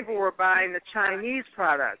 people were buying the Chinese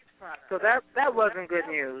product. So that wasn't good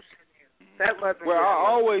news. That wasn't well, good I news.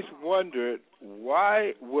 always wondered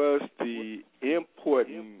why was the import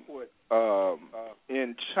in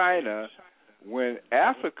China when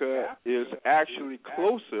Africa is actually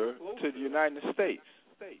closer to the United States.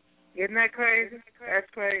 Isn't that crazy? That's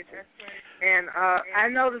crazy. And I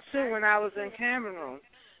noticed, too, when I was in Cameroon,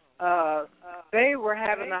 they were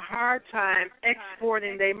having a hard time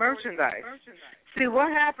exporting their merchandise. See,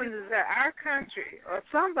 what happens is that our country or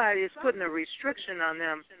somebody is putting a restriction on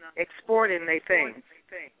them exporting their things.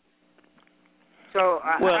 So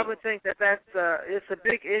I would think that it's a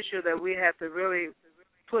big issue that we have to really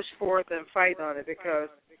push forth and fight on it, because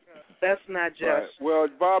that's not just. Right. Well,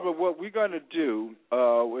 Barbara, what we're going to do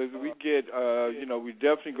is we get, we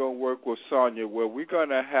definitely going to work with Sonia, where we're going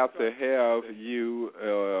to have you,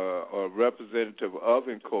 a representative of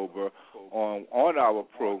NCOBRA, on our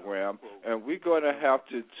program, and we're going to have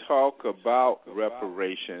to talk about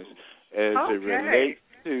reparations as it relates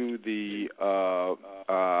to the,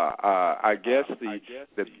 I guess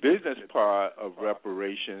the business part of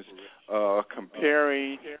reparations,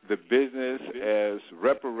 comparing the business as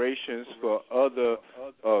reparations for other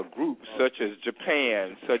groups such as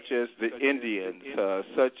Japan, such as the Indians,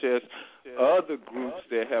 such as other groups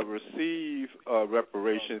that have received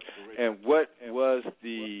reparations, and what was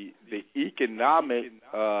the economic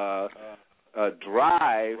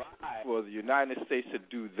drive for the United States to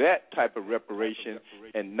do that type of reparation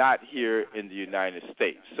and not here in the United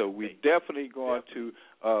States. So we're definitely going to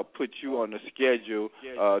put you on the schedule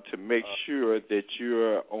to make sure that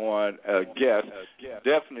you're on a guest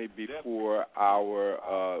definitely before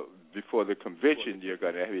before the convention you're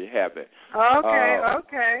going to be having.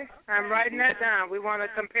 Okay. I'm writing that down. We want to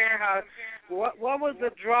compare what was the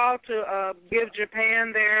draw to give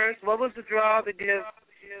Japan theirs? What was the draw to give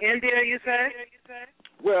India, you say?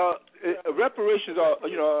 Well, reparations are,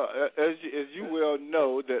 as you well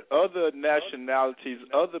know, that other nationalities,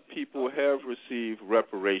 other people have received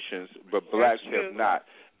reparations, but blacks have not.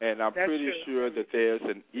 And I'm pretty sure that there's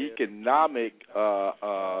an economic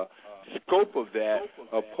scope of that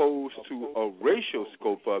opposed to a racial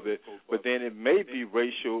scope of it, but then it may be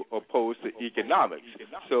racial opposed to economics.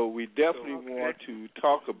 So we definitely want to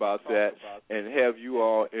talk about that and have you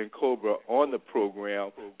all in COBRA on the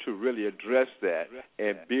program to really address that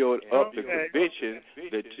and build up the convention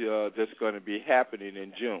that's going to be happening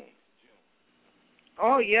in June.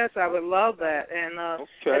 Oh, yes, I would love that. And as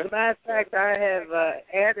a matter of fact, I have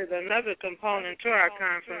added another component to our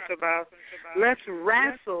conference about let's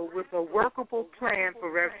wrestle with a workable plan for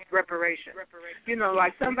reparation.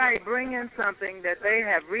 Like somebody bring in something that they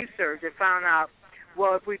have researched and found out,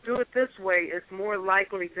 well, if we do it this way, it's more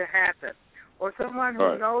likely to happen. Or someone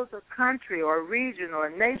who knows a country or a region or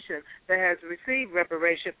a nation that has received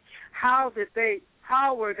reparation, how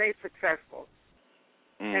were they successful?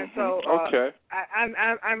 And so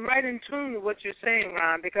I'm right in tune with what you're saying,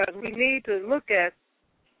 Ron, because we need to look at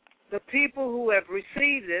the people who have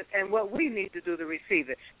received it and what we need to do to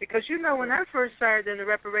receive it. Because, when I first started in the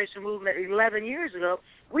reparation movement 11 years ago,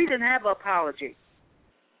 we didn't have an apology.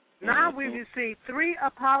 Now we receive 3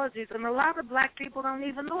 apologies, and a lot of black people don't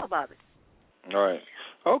even know about it. All right.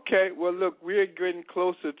 Okay. Well, look, we're getting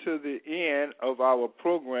closer to the end of our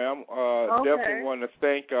program. Definitely want to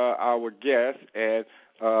thank our guests. And,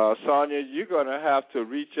 Sonia, you're going to have to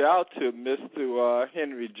reach out to Mr.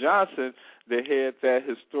 Henry Johnson they had that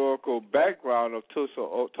historical background of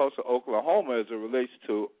Tulsa, Oklahoma, as it relates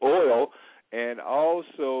to oil, and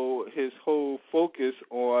also his whole focus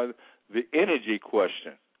on the energy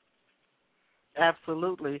question.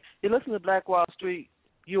 Absolutely. You listen to Black Wall Street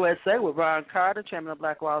USA with Ron Carter, chairman of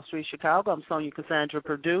Black Wall Street Chicago. I'm Sonia Cassandra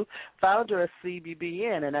Perdue, founder of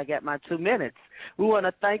CBBN, and I got my 2 minutes. We want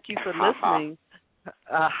to thank you for listening.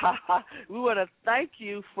 We want to thank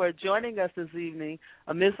you for joining us this evening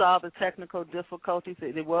amidst all the technical difficulties.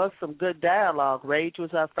 There was some good dialogue. R.A.G.E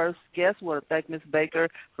was our first guest. We want to thank Ms. Baker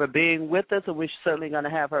for being with us, and we're certainly going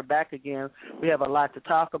to have her back again. We have a lot to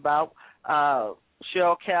talk about.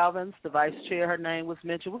 Cheryl Calvins, the vice chair, her name was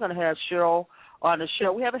mentioned. We're going to have Cheryl on the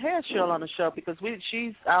show. We haven't had Cheryl on the show because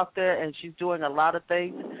she's out there and she's doing a lot of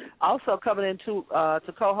things. Also coming in to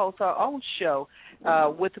co-host our own show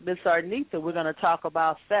with Ms. Arnitha. We're going to talk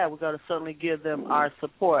about that. We're going to certainly give them our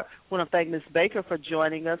support. We want to thank Ms. Baker for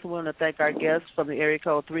joining us. We want to thank our guests from the area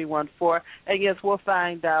code 314. And, yes, we'll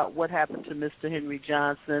find out what happened to Mr. Henry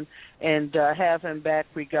Johnson and have him back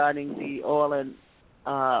regarding the oil and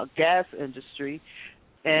gas industry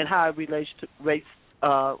and how it relates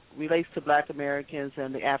to Black Americans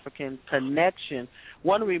and the African connection.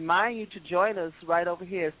 Want to remind you to join us right over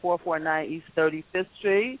here at 449 East 35th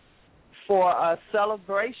Street for a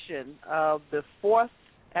celebration of the 4th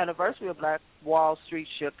anniversary of Black Wall Street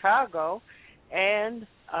Chicago and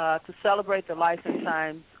to celebrate the life and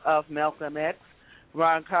times of Malcolm X.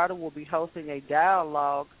 Ron Carter will be hosting a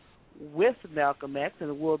dialogue with Malcolm X, and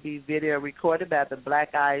it will be video recorded by the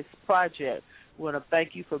Black Eyes Project. We want to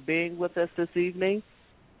thank you for being with us this evening.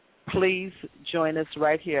 Please join us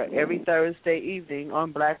right here every Thursday evening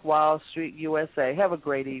on Black Wall Street USA. Have a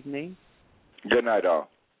great evening. Good night, all.